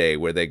next day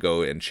where they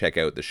go and check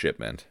out the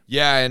shipment.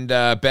 Yeah, and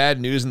bad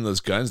news in those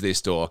guns they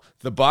stole.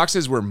 The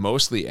boxes were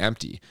mostly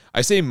empty.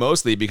 I say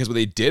mostly because what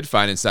they did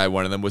find inside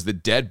one of them was the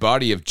dead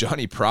body of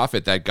Johnny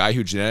Prophet, that guy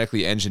who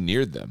genetically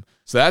engineered them.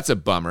 So that's a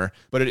bummer,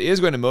 but it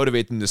is going to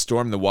motivate them to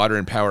storm the water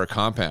and power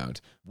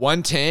compound.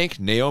 One tank,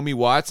 Naomi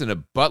Watts, and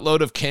a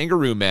buttload of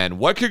kangaroo men.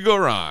 What could go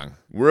wrong?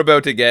 We're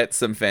about to get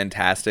some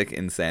fantastic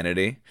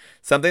insanity.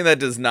 Something that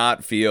does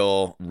not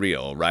feel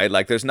real, right?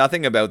 Like, there's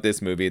nothing about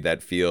this movie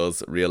that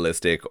feels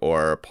realistic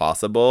or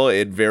possible.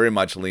 It very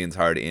much leans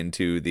hard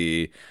into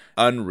the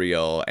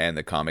unreal and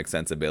the comic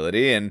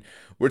sensibility. And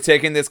we're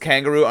taking this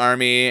kangaroo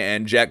army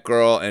and Jet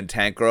Girl and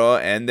Tank Girl,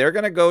 and they're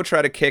going to go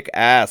try to kick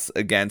ass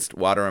against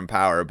Water and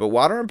Power. But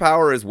Water and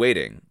Power is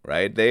waiting,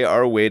 right? They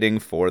are waiting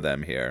for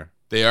them here.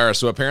 They are,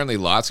 so apparently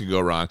lots could go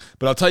wrong.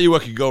 But I'll tell you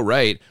what could go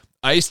right.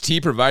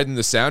 Ice-T providing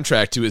the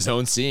soundtrack to his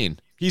own scene.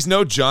 He's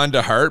no John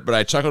DeHart, but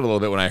I chuckled a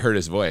little bit when I heard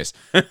his voice.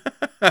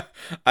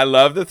 I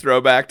love the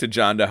throwback to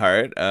John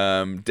DeHart.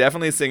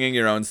 Definitely singing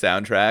your own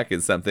soundtrack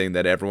is something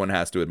that everyone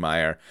has to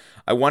admire.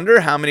 I wonder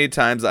how many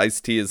times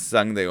Ice-T has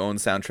sung their own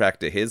soundtrack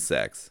to his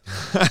sex.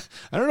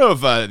 I don't know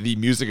if the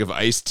music of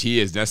Ice-T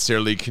is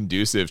necessarily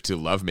conducive to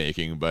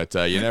lovemaking, but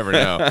you never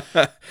know.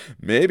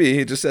 Maybe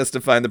he just has to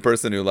find the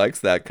person who likes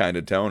that kind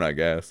of tone, I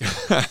guess.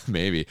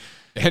 Maybe.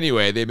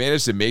 Anyway, they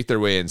managed to make their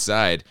way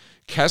inside.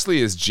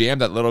 Kesley has jammed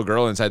that little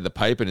girl inside the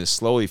pipe and is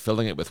slowly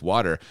filling it with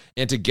water.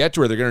 And to get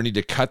to her, they're going to need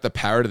to cut the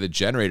power to the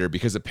generator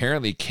because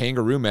apparently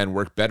kangaroo men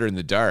work better in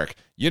the dark.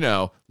 You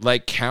know,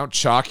 like Count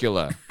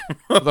Chocula.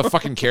 The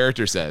fucking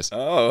character says.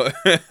 Oh,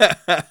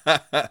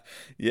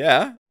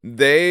 yeah.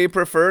 They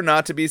prefer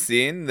not to be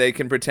seen. They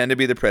can pretend to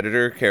be the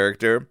Predator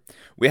character.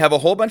 We have a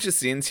whole bunch of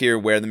scenes here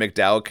where the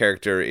McDowell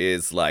character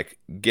is like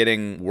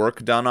getting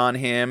work done on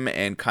him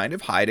and kind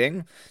of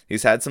hiding.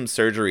 He's had some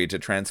surgery to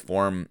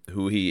transform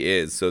who he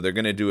is. So they're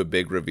going to do a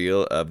big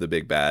reveal of the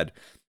big bad.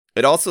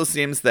 It also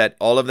seems that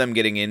all of them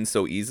getting in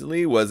so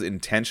easily was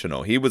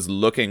intentional. He was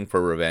looking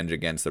for revenge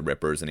against the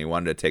Rippers and he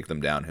wanted to take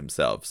them down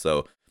himself.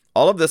 So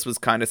all of this was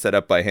kind of set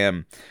up by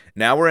him.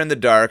 Now we're in the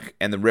dark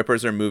and the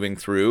Rippers are moving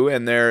through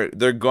and they're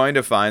going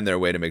to find their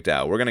way to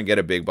McDowell. We're going to get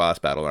a big boss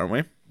battle, aren't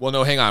we? Well,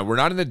 no, hang on. We're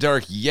not in the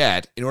dark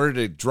yet. In order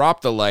to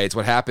drop the lights,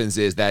 what happens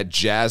is that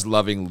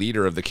jazz-loving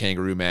leader of the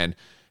Kangaroo Men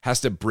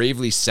has to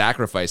bravely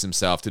sacrifice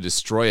himself to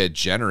destroy a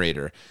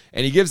generator.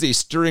 And he gives a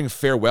stirring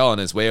farewell on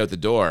his way out the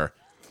door.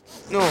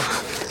 No.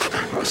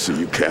 I'll see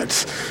you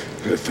cats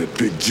at that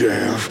big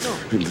jam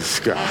in the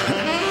sky.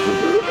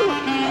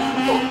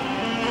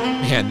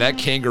 Man, that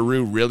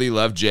kangaroo really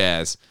loved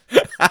jazz.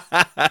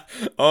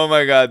 Oh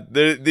my god.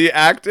 The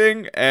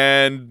acting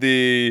and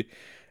the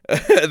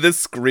the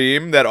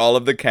scream that all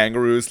of the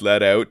kangaroos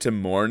let out to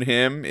mourn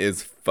him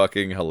is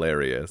fucking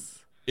hilarious.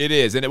 It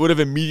is, and it would have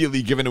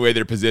immediately given away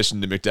their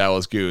position to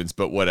McDowell's goons,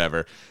 but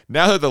whatever.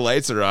 Now that the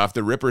lights are off,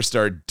 the Rippers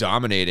start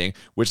dominating,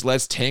 which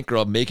lets Tank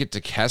Girl make it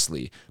to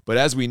Kesley. But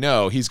as we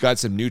know, he's got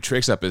some new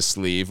tricks up his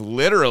sleeve,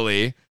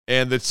 literally,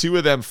 and the two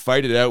of them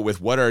fight it out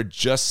with what are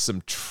just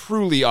some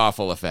truly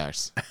awful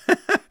effects.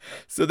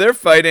 So they're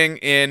fighting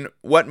in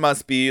what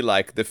must be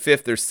like the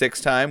 5th or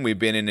 6th time we've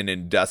been in an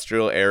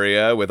industrial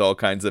area with all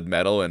kinds of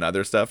metal and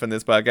other stuff in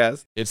this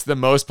podcast. It's the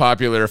most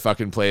popular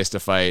fucking place to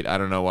fight. I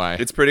don't know why.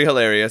 It's pretty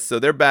hilarious. So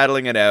they're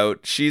battling it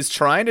out. She's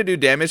trying to do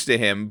damage to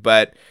him,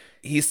 but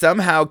he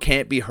somehow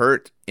can't be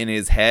hurt in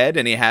his head.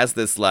 And he has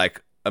this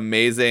like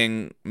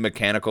amazing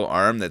mechanical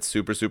arm that's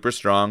super, super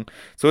strong.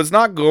 So it's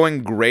not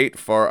going great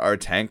for our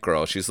Tank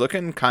Girl. She's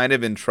looking kind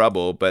of in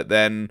trouble. But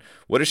then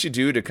what does she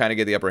do to kind of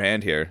get the upper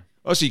hand here?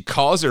 Oh, she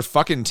calls her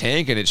fucking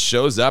tank and it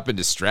shows up and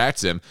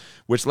distracts him,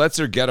 which lets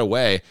her get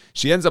away.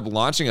 She ends up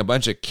launching a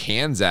bunch of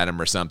cans at him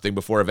or something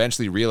before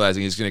eventually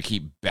realizing he's going to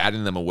keep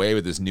batting them away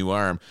with his new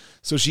arm.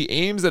 So she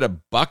aims at a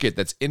bucket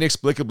that's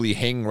inexplicably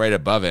hanging right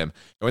above him.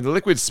 And when the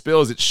liquid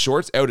spills, it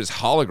shorts out his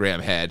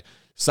hologram head.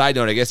 Side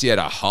note, I guess he had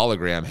a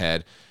hologram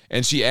head.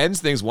 And she ends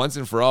things once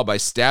and for all by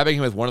stabbing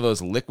him with one of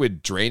those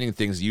liquid draining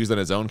things used on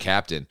his own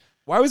captain.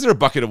 Why was there a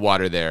bucket of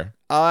water there?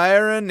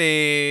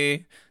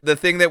 Irony. The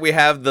thing that we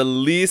have the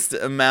least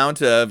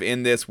amount of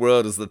in this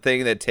world is the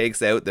thing that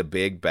takes out the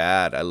big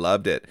bad. I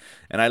loved it.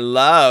 And I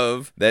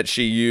love that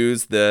she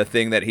used the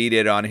thing that he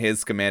did on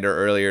his commander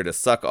earlier to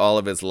suck all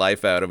of his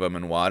life out of him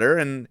in water.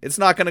 And it's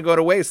not going to go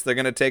to waste. They're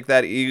going to take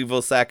that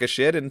evil sack of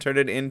shit and turn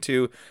it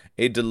into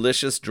a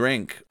delicious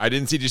drink. I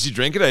didn't see. Did she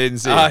drink it? I didn't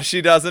see.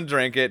 She doesn't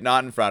drink it.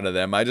 Not in front of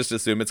them. I just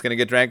assume it's going to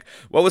get drank.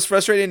 What was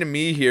frustrating to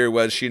me here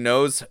was she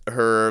knows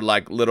her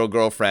like little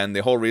girlfriend.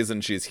 The whole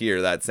reason she's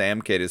here, that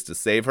Sam kid, is to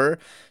save her.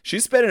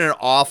 She's spending an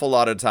awful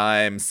lot of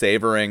time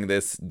savoring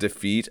this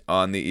defeat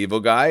on the evil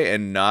guy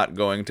and not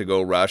going to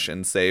go rush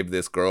and save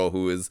this girl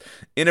who is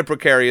in a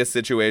precarious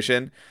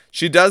situation.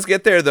 She does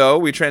get there, though.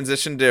 We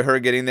transition to her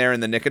getting there in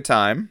the nick of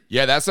time.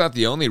 Yeah, that's not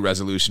the only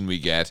resolution we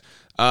get.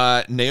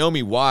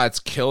 Naomi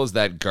Watts kills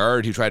that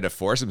guard who tried to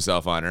force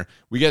himself on her.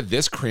 We get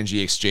this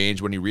cringy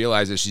exchange when he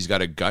realizes she's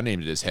got a gun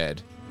aimed at his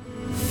head.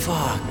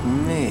 Fuck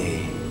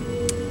me.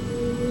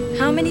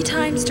 How many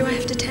times do I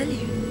have to tell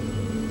you?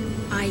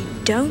 I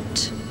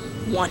don't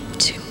want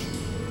to.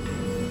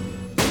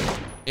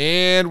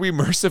 And we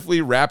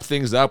mercifully wrap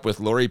things up with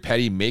Lori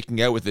Petty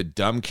making out with a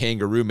dumb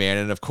kangaroo man,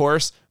 and of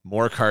course,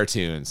 more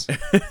cartoons.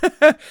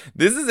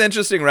 This is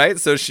interesting, right?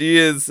 So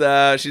she's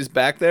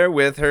back there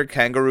with her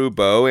kangaroo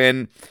bow,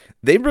 and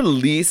they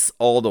release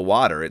all the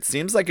water. It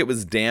seems like it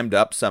was dammed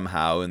up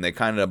somehow, and they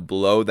kind of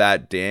blow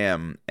that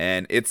dam,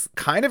 and it's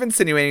kind of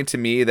insinuating to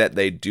me that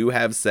they do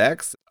have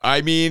sex.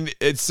 I mean,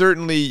 it's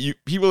certainly,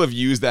 people have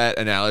used that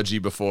analogy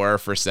before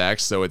for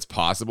sex, so it's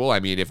possible. I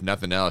mean, if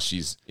nothing else,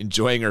 she's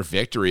enjoying her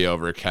victory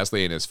over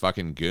Kesley and his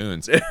fucking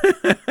goons.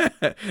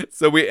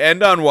 So we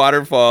end on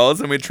waterfalls,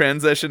 and we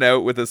transition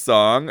out with a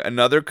song,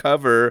 another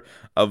cover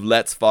of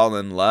Let's Fall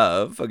in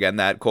Love. Again,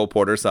 that Cole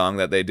Porter song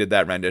that they did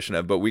that rendition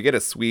of, but we get a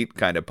sweet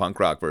kind of punk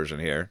rock version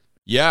here.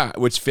 Yeah,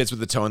 which fits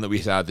with the tone that we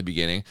saw at the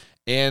beginning.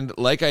 And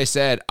like I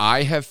said,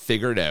 I have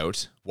figured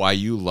out why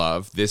you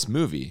love this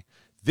movie.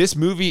 This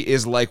movie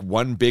is like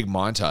one big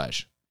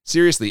montage.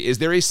 Seriously, is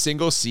there a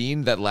single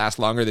scene that lasts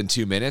longer than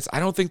 2 minutes? I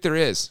don't think there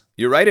is.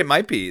 You're right, it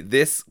might be.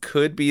 This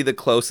could be the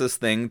closest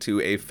thing to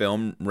a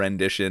film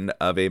rendition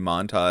of a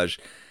montage.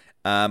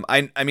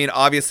 I mean,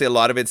 obviously, a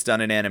lot of it's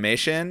done in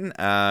animation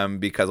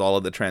because all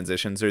of the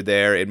transitions are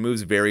there. It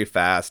moves very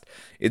fast.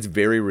 It's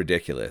very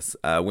ridiculous.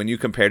 When you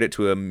compared it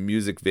to a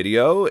music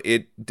video,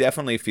 it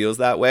definitely feels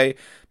that way.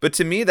 But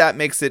to me, that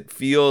makes it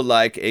feel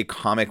like a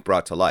comic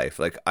brought to life.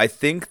 Like, I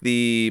think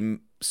the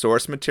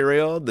source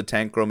material, the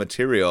Tank Girl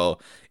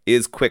material,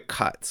 is quick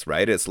cuts,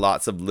 right? It's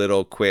lots of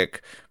little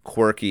quick,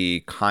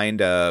 quirky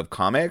kind of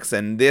comics.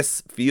 And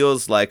this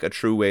feels like a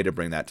true way to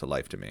bring that to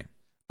life to me.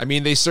 I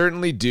mean, they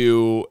certainly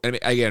do. I mean,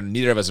 again,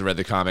 neither of us have read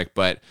the comic,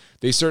 but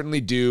they certainly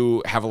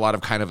do have a lot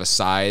of kind of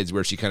asides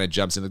where she kind of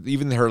jumps in.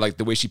 Even her, like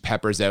the way she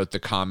peppers out the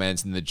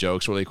comments and the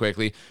jokes really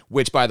quickly,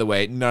 which, by the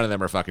way, none of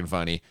them are fucking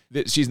funny.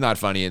 She's not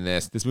funny in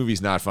this. This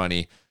movie's not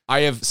funny.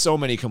 I have so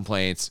many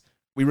complaints.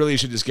 We really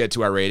should just get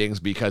to our ratings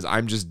because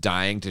I'm just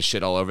dying to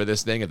shit all over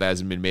this thing if that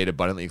hasn't been made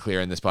abundantly clear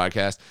in this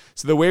podcast.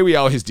 So the way we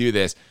always do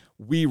this,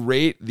 we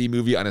rate the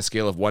movie on a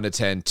scale of 1 to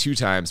 10 2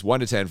 times, 1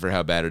 to 10 for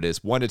how bad it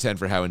is, 1 to 10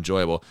 for how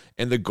enjoyable.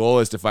 And the goal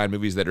is to find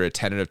movies that are a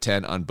 10 out of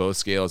 10 on both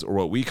scales, or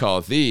what we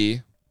call the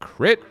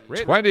Crit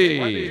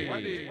 20.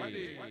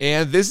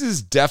 And this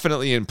is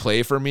definitely in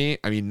play for me.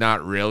 I mean,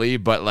 not really,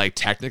 but like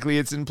technically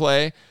it's in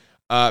play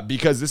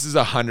because this is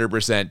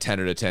 100% 10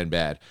 out of 10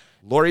 bad.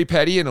 Lori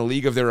Petty in A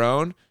League of Their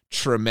Own,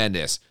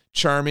 tremendous.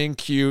 Charming,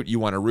 cute, you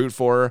want to root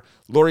for her.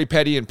 Lori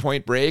Petty in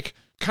Point Break,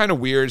 kind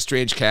of weird,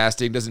 strange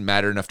casting, doesn't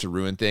matter enough to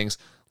ruin things.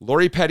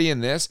 Lori Petty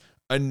in this,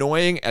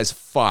 annoying as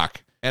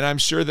fuck. And I'm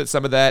sure that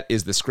some of that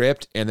is the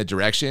script and the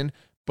direction,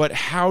 but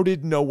how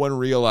did no one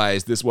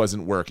realize this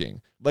wasn't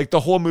working? Like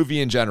the whole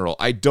movie in general,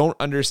 I don't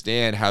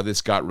understand how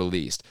this got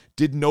released.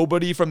 Did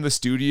nobody from the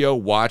studio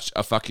watch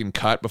a fucking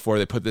cut before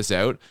they put this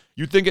out?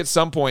 You'd think at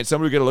some point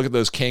somebody would get a look at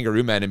those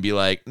kangaroo men and be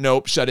like,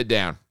 nope, shut it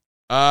down.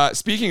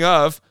 Speaking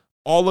of,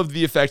 all of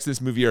the effects in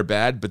this movie are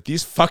bad, but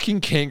these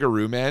fucking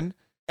kangaroo men,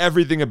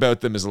 everything about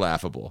them is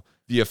laughable.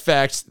 The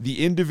effects,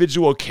 the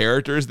individual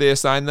characters they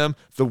assign them,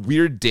 the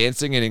weird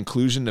dancing and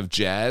inclusion of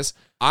jazz.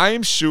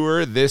 I'm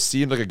sure this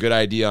seemed like a good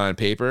idea on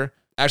paper.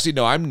 Actually,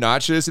 no, I'm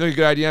not sure this seemed like a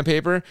good idea on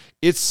paper.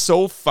 It's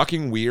so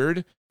fucking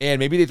weird. And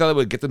maybe they thought it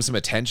would get them some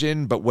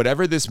attention, but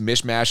whatever this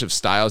mishmash of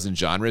styles and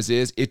genres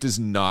is, it does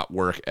not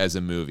work as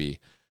a movie.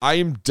 I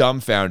am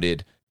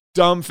dumbfounded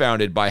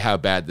by how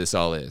bad this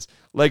all is.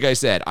 Like I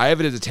said, I have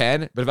it as a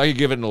 10, but if I could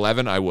give it an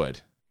 11, I would.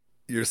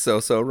 You're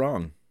so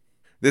wrong.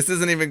 This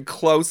isn't even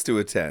close to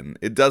a 10.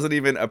 It doesn't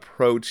even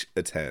approach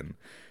a 10.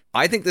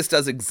 I think this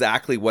does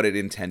exactly what it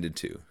intended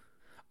to.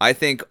 I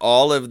think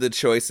all of the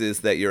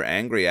choices that you're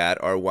angry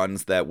at are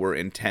ones that were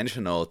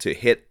intentional to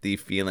hit the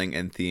feeling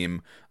and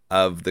theme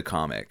of the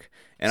comic.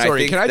 And Sorry, I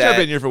think can I jump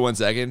in here for 1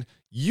 second?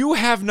 You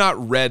have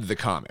not read the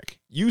comic.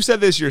 You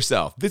said this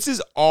yourself. This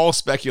is all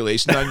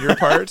speculation on your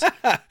part.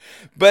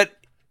 But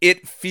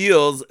it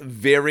feels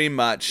very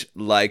much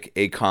like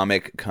a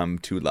comic come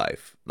to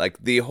life. Like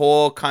the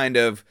whole kind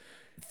of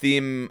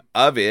theme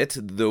of it,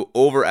 the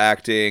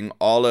overacting,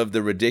 all of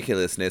the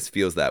ridiculousness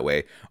feels that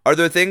way. Are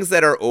there things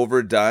that are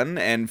overdone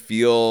and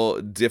feel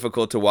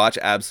difficult to watch?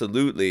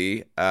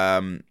 Absolutely.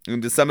 And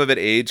some of it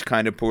age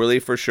kind of poorly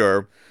for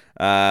sure.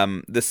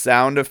 The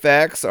sound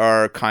effects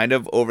are kind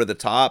of over the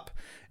top.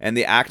 And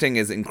the acting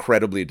is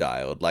incredibly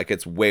dialed. Like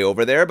it's way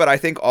over there. But I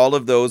think all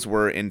of those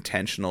were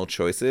intentional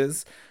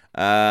choices.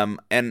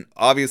 And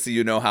obviously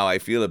you know how I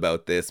feel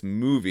about this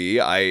movie.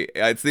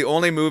 It's the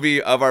only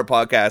movie of our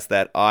podcast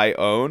that I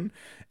own,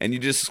 and you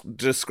just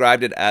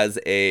described it as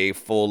a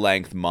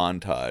full-length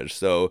montage.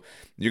 So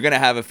you're going to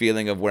have a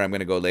feeling of where I'm going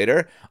to go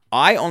later.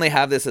 I only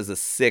have this as a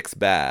 6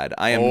 bad.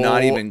 I am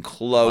not even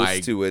close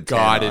to a 10.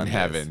 God in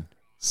heaven.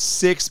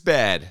 6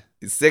 bad.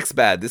 6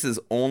 bad. This is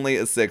only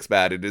a 6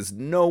 bad. It is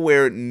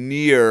nowhere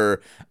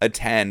near a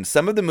 10.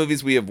 Some of the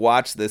movies we have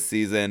watched this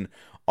season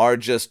are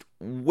just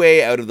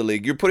way out of the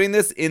league. You're putting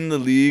this in the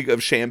league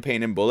of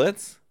Champagne and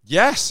Bullets?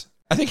 Yes.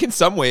 I think in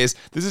some ways,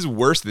 this is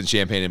worse than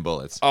Champagne and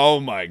Bullets. Oh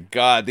my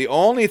God. The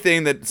only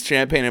thing that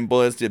Champagne and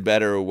Bullets did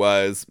better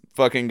was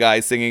fucking guy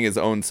singing his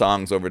own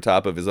songs over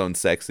top of his own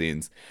sex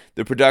scenes.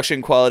 The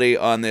production quality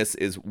on this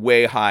is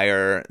way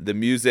higher. The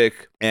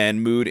music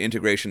and mood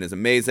integration is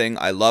amazing.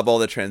 I love all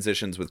the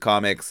transitions with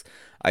comics.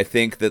 I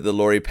think that the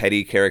Lori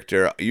Petty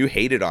character, you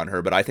hated on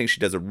her, but I think she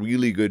does a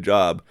really good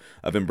job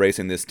of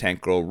embracing this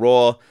tank girl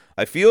role.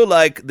 I feel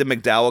like the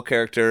McDowell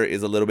character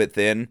is a little bit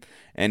thin,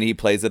 and he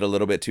plays it a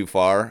little bit too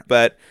far.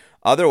 But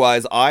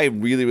otherwise, I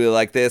really, really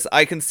like this.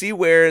 I can see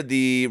where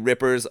the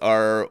Rippers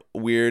are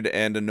weird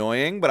and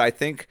annoying, but I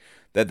think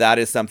that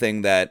is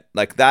something that,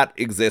 like, that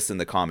exists in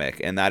the comic,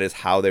 and that is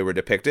how they were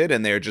depicted,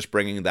 and they're just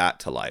bringing that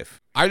to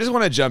life. I just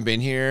want to jump in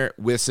here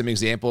with some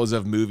examples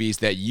of movies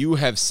that you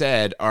have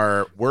said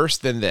are worse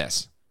than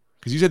this,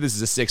 because you said this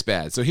is a 6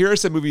 bad. So here are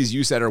some movies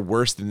you said are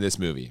worse than this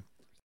movie.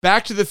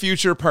 Back to the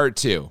Future Part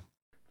 2.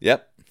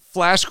 Yep.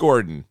 Flash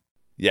Gordon.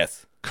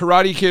 Yes.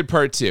 Karate Kid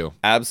Part 2.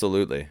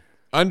 Absolutely.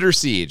 Under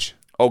Siege.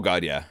 Oh,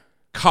 God, yeah.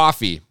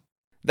 Coffee.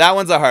 That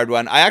one's a hard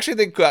one. I actually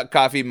think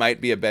Coffee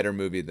might be a better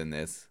movie than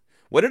this.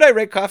 What did I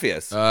rate Coffee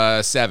as?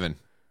 7.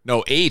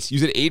 No, 8. You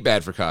said 8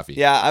 bad for Coffee.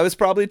 Yeah, I was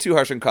probably too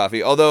harsh on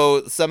Coffee,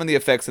 although some of the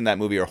effects in that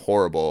movie are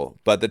horrible,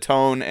 but the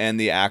tone and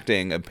the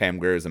acting of Pam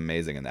Grier is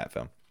amazing in that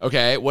film.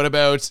 Okay, what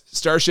about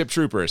Starship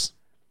Troopers?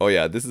 Oh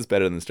yeah, this is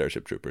better than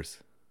Starship Troopers.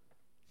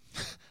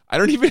 I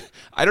don't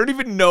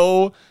even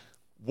know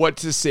what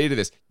to say to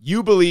this.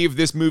 You believe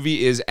this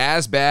movie is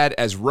as bad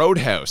as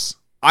Roadhouse?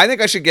 I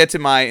think I should get to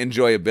my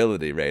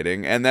enjoyability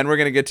rating, and then we're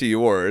going to get to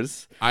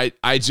yours. I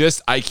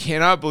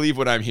cannot believe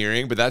what I'm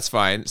hearing, but that's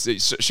fine. So,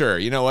 sure,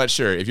 you know what?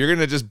 Sure. If you're going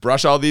to just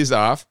brush all these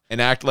off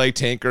and act like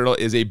Tank Girl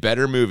is a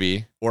better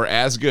movie or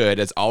as good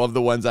as all of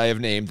the ones I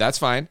have named, that's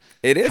fine.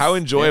 It is. How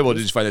enjoyable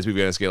did you find this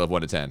movie on a scale of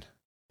 1 to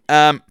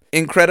 10?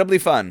 Incredibly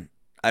fun.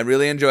 I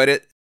really enjoyed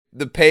it.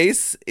 The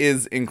pace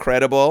is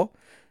incredible.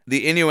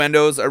 The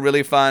innuendos are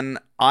really fun.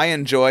 I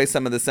enjoy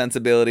some of the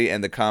sensibility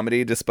and the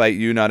comedy, despite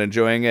you not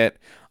enjoying it.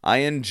 I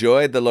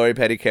enjoyed the Lori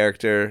Petty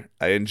character.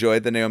 I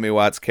enjoyed the Naomi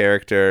Watts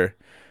character.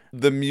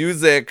 The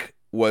music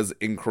was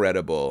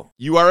incredible.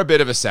 You are a bit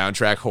of a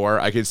soundtrack whore.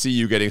 I could see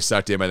you getting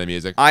sucked in by the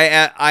music. I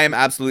am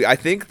absolutely. I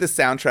think the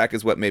soundtrack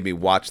is what made me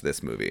watch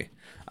this movie.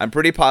 I'm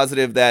pretty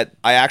positive that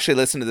I actually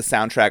listened to the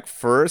soundtrack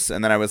first,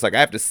 and then I was like, I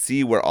have to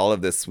see where all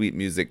of this sweet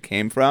music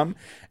came from.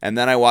 And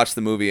then I watched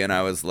the movie, and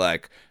I was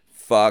like,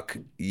 fuck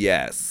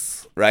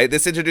yes. Right?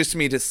 This introduced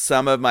me to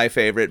some of my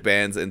favorite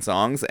bands and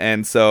songs,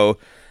 and so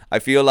I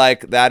feel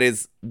like that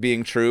is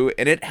being true,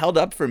 and it held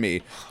up for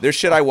me. There's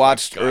shit I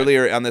watched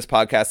earlier on this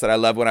podcast that I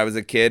loved when I was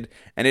a kid,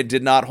 and it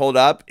did not hold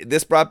up.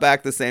 This brought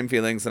back the same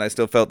feelings, and I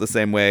still felt the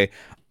same way.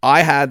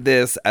 I had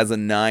this as a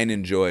 9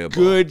 enjoyable.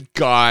 Good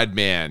God,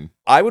 man.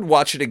 I would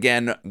watch it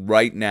again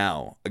right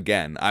now.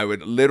 Again, I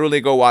would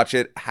literally go watch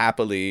it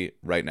happily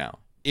right now.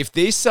 If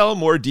they sell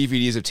more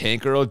DVDs of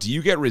Tank Girl, do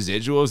you get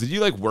residuals? Did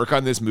you like work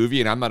on this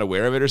movie and I'm not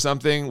aware of it or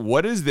something?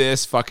 What is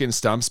this fucking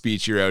stump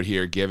speech you're out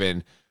here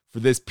giving for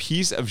this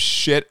piece of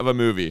shit of a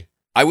movie?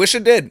 I wish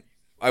it did.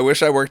 I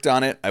wish I worked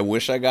on it. I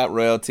wish I got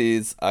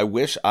royalties. I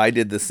wish I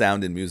did the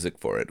sound and music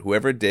for it.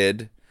 Whoever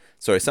did,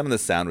 sorry, some of the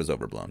sound was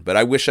overblown, but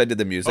I wish I did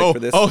the music for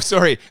this. Oh,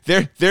 sorry.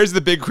 There's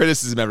the big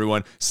criticism,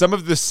 everyone. Some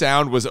of the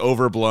sound was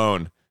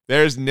overblown.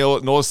 There's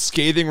Noel's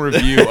scathing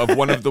review of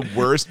one of the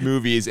worst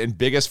movies and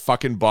biggest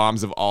fucking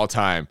bombs of all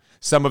time.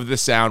 Some of the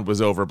sound was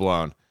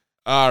overblown.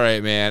 All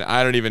right, man.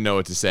 I don't even know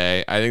what to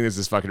say. I think this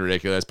is fucking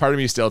ridiculous. Part of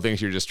me still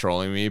thinks you're just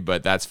trolling me,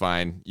 but that's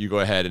fine. You go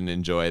ahead and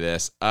enjoy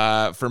this.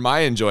 For my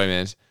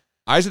enjoyment,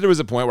 I said there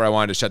was a point where I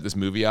wanted to shut this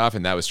movie off,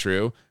 and that was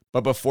true.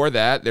 But before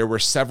that, there were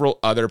several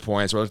other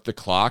points where I looked at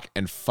the clock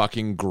and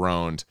fucking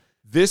groaned.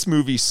 This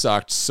movie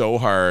sucked so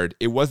hard.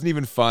 It wasn't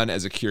even fun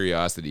as a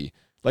curiosity.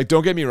 Like,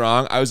 don't get me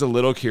wrong, I was a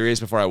little curious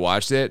before I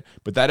watched it,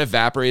 but that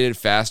evaporated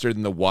faster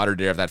than the water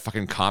did if that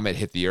fucking comet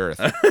hit the earth.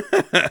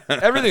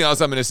 Everything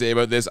else I'm going to say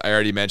about this, I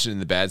already mentioned in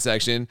the bad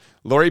section.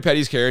 Lori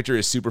Petty's character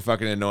is super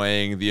fucking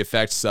annoying. The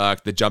effects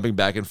suck. The jumping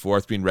back and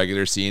forth between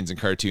regular scenes and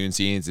cartoon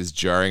scenes is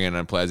jarring and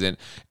unpleasant.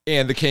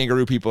 And the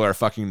kangaroo people are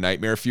fucking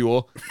nightmare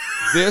fuel.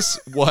 This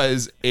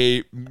was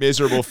a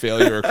miserable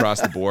failure across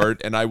the board,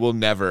 and I will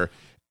never,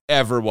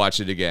 ever watch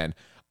it again.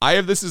 I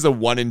have this as a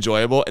 1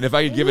 enjoyable, and if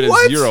I could give it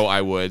a 0,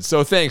 I would.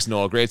 So thanks,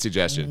 Noel. Great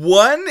suggestion.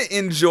 1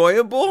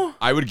 enjoyable?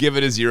 I would give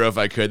it a 0 if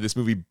I could. This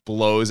movie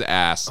blows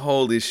ass.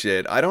 Holy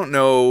shit. I don't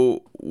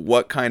know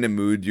what kind of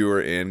mood you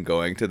were in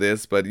going to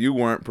this, but you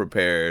weren't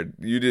prepared.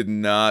 You did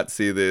not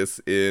see this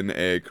in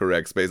a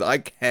correct space. I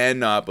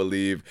cannot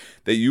believe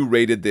that you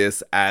rated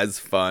this as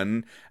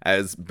fun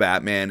as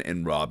Batman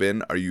and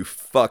Robin. Are you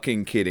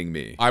fucking kidding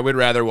me? I would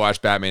rather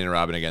watch Batman and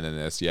Robin again than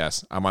this.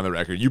 Yes, I'm on the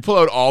record. You pull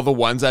out all the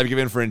ones I've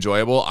given for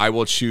enjoyable, I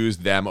will choose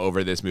them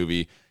over this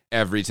movie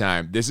every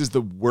time. This is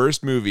the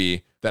worst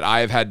movie that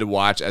I have had to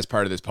watch as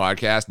part of this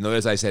podcast.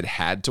 Notice I said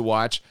had to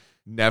watch.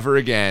 Never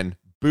again.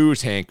 Boo,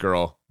 Tank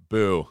Girl.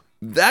 Boo.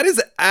 That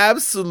is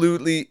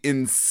absolutely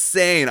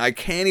insane. I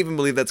can't even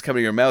believe that's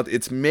coming out of your mouth.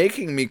 It's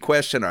making me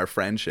question our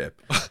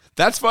friendship.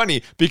 That's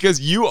funny because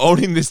you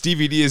owning this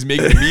DVD is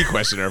making me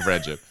question our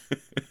friendship.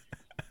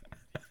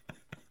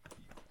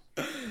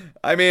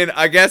 I mean,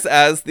 I guess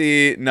as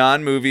the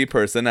non-movie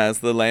person,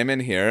 as the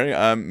layman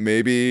here,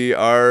 maybe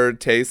our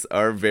tastes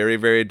are very,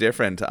 very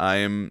different. I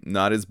am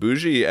not as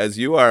bougie as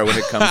you are when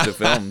it comes to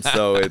films,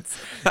 so it's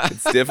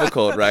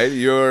difficult, right?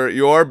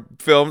 Your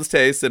films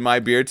taste and my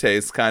beer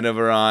taste kind of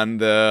are on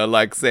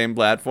the same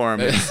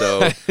platform, and so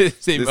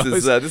this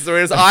is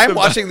where I'm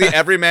watching the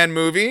Everyman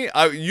movie.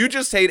 You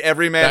just hate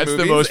Everyman movies.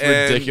 That's the most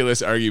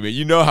ridiculous argument.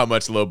 You know how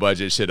much low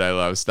budget shit I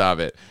love. Stop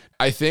it.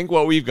 I think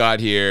what we've got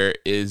here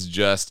is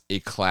just a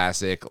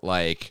classic,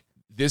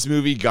 this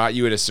movie got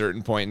you at a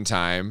certain point in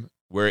time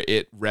where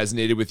it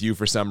resonated with you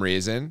for some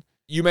reason.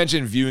 You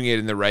mentioned viewing it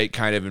in the right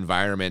kind of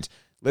environment.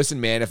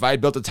 Listen, man, if I had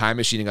built a time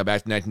machine and got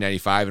back to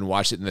 1995 and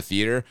watched it in the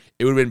theater,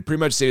 it would have been pretty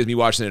much the same as me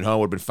watching it at home.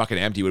 It would have been fucking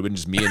empty. It would have been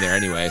just me in there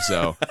anyway.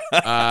 So,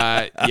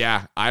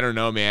 yeah, I don't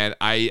know, man.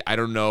 I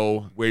don't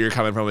know where you're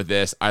coming from with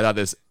this. I thought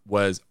this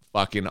was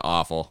fucking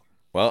awful.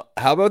 Well,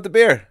 how about the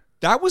beer?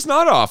 That was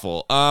not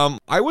awful.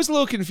 I was a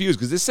little confused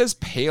because this says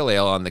pale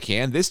ale on the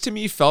can. This to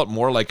me felt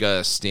more like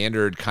a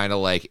standard kind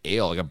of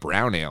ale, like a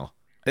brown ale.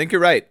 I think you're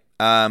right.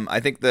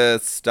 I think the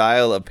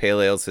style of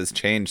pale ales has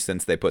changed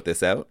since they put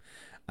this out.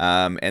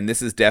 And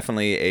this is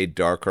definitely a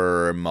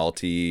darker,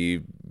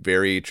 malty,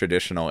 very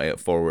traditional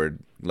forward,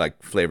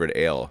 flavored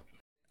ale.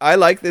 I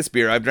like this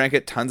beer. I've drank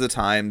it tons of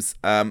times.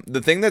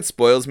 The thing that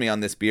spoils me on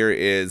this beer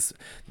is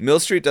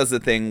Mill Street does the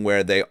thing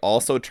where they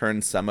also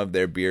turn some of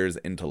their beers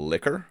into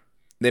liquor.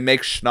 They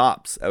make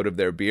schnapps out of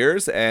their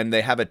beers, and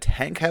they have a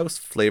tank house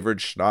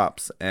flavored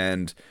schnapps.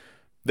 And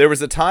there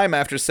was a time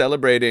after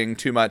celebrating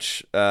too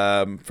much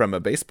from a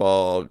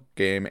baseball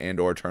game and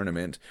or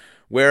tournament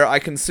where I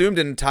consumed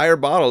an entire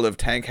bottle of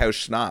tank house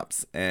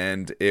schnapps,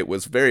 and it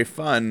was very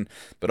fun,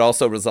 but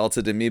also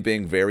resulted in me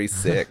being very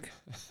sick.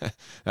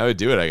 That would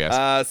do it, I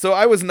guess. So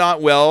I was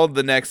not well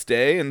the next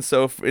day, and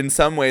so in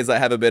some ways I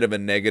have a bit of a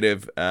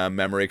negative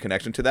memory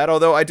connection to that,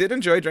 although I did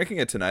enjoy drinking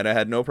it tonight. I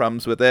had no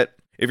problems with it.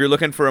 If you're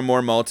looking for a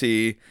more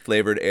malty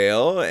flavored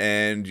ale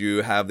and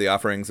you have the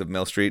offerings of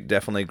Mill Street,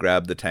 definitely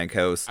grab the Tank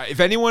House.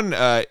 If anyone,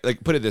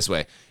 put it this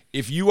way,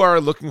 if you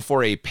are looking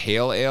for a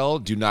pale ale,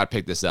 do not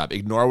pick this up.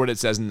 Ignore what it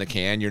says in the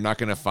can. You're not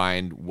going to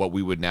find what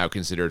we would now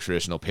consider a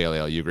traditional pale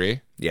ale. You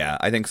agree? Yeah,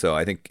 I think so.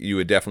 I think you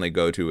would definitely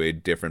go to a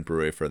different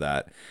brewery for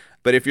that.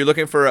 But if you're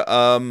looking for a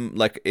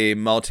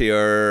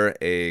maltier,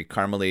 a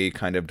caramely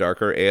kind of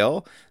darker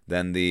ale,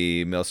 then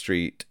the Mill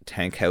Street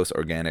Tank House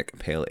Organic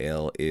Pale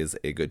Ale is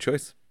a good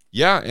choice.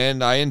 Yeah,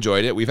 and I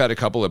enjoyed it. We've had a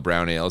couple of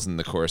brown ales in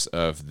the course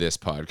of this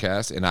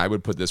podcast, and I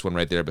would put this one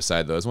right there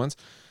beside those ones.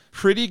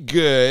 Pretty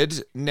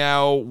good.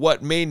 Now,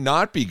 what may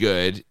not be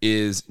good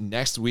is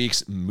next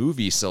week's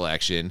movie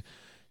selection.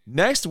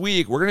 Next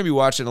week, we're going to be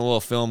watching a little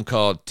film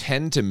called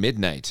 10 to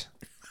Midnight.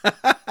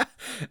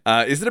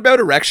 Is it about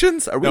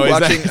erections? Are we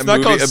watching a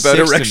movie about 6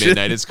 erections? to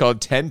midnight. It's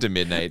called 10 to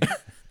Midnight.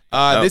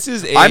 This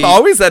is I'm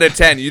always at a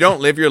 10. You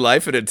don't live your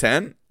life at a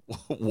 10?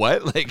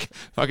 What? Like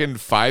fucking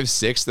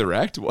 5/6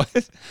 erect?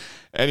 What?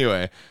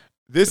 Anyway,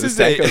 this is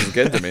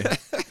good to me.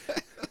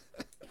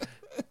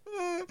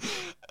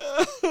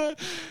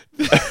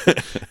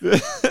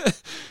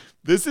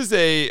 This is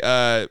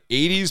a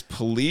 80s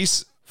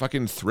police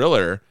fucking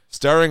thriller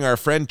starring our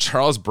friend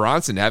Charles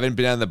Bronson. Haven't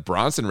been on the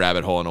Bronson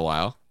rabbit hole in a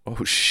while.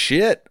 Oh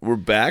shit, we're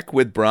back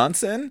with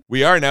Bronson?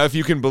 We are now, if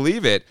you can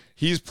believe it.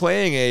 He's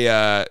playing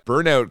a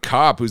burnout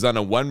cop who's on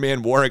a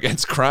one-man war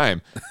against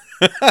crime.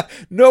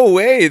 No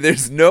way.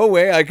 There's no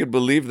way I could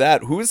believe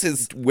that. Who's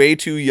his way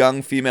too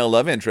young female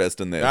love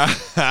interest in this?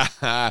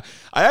 I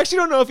actually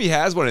don't know if he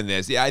has one in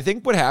this. Yeah, I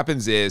think what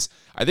happens is,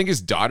 I think his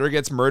daughter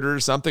gets murdered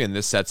or something, and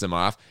this sets him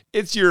off.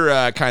 It's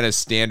your kind of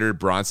standard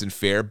Bronson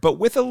fare, but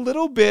with a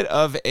little bit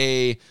of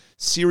a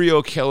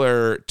serial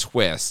killer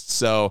twist.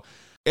 So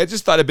I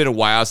just thought it'd been a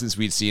while since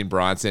we'd seen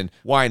Bronson.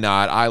 Why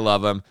not? I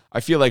love him. I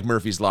feel like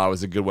Murphy's Law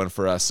was a good one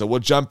for us. So we'll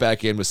jump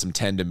back in with some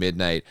 10 to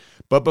Midnight.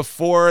 But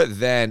before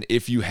then,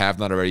 if you have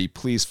not already,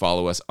 please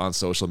follow us on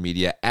social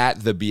media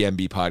at the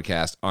BMB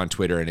Podcast on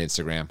Twitter and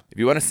Instagram. If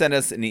you want to send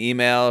us an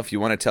email, if you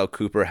want to tell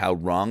Cooper how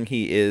wrong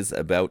he is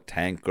about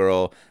Tank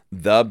Girl,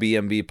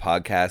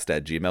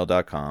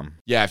 thebmbpodcast@gmail.com.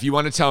 Yeah, if you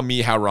want to tell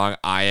me how wrong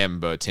I am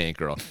about Tank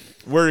Girl,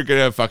 we're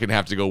going to fucking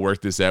have to go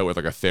work this out with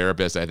like a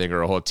therapist, I think,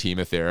 or a whole team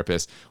of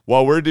therapists.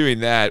 While we're doing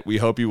that, we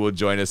hope you will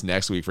join us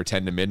next week for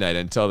 10 to Midnight.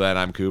 Until then,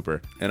 I'm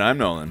Cooper. And I'm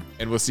Nolan.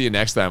 And we'll see you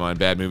next time on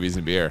Bad Movies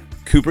and Beer.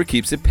 Cooper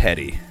keeps it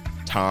petty.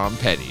 Tom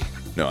Petty.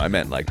 No, I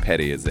meant like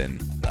petty as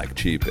in like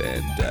cheap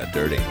and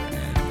dirty.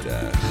 And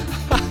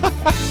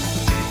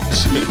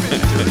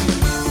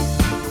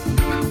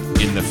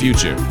In the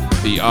future,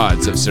 the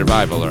odds of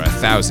survival are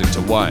 1,000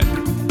 to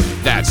 1.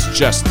 That's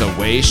just the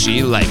way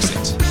she likes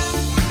it.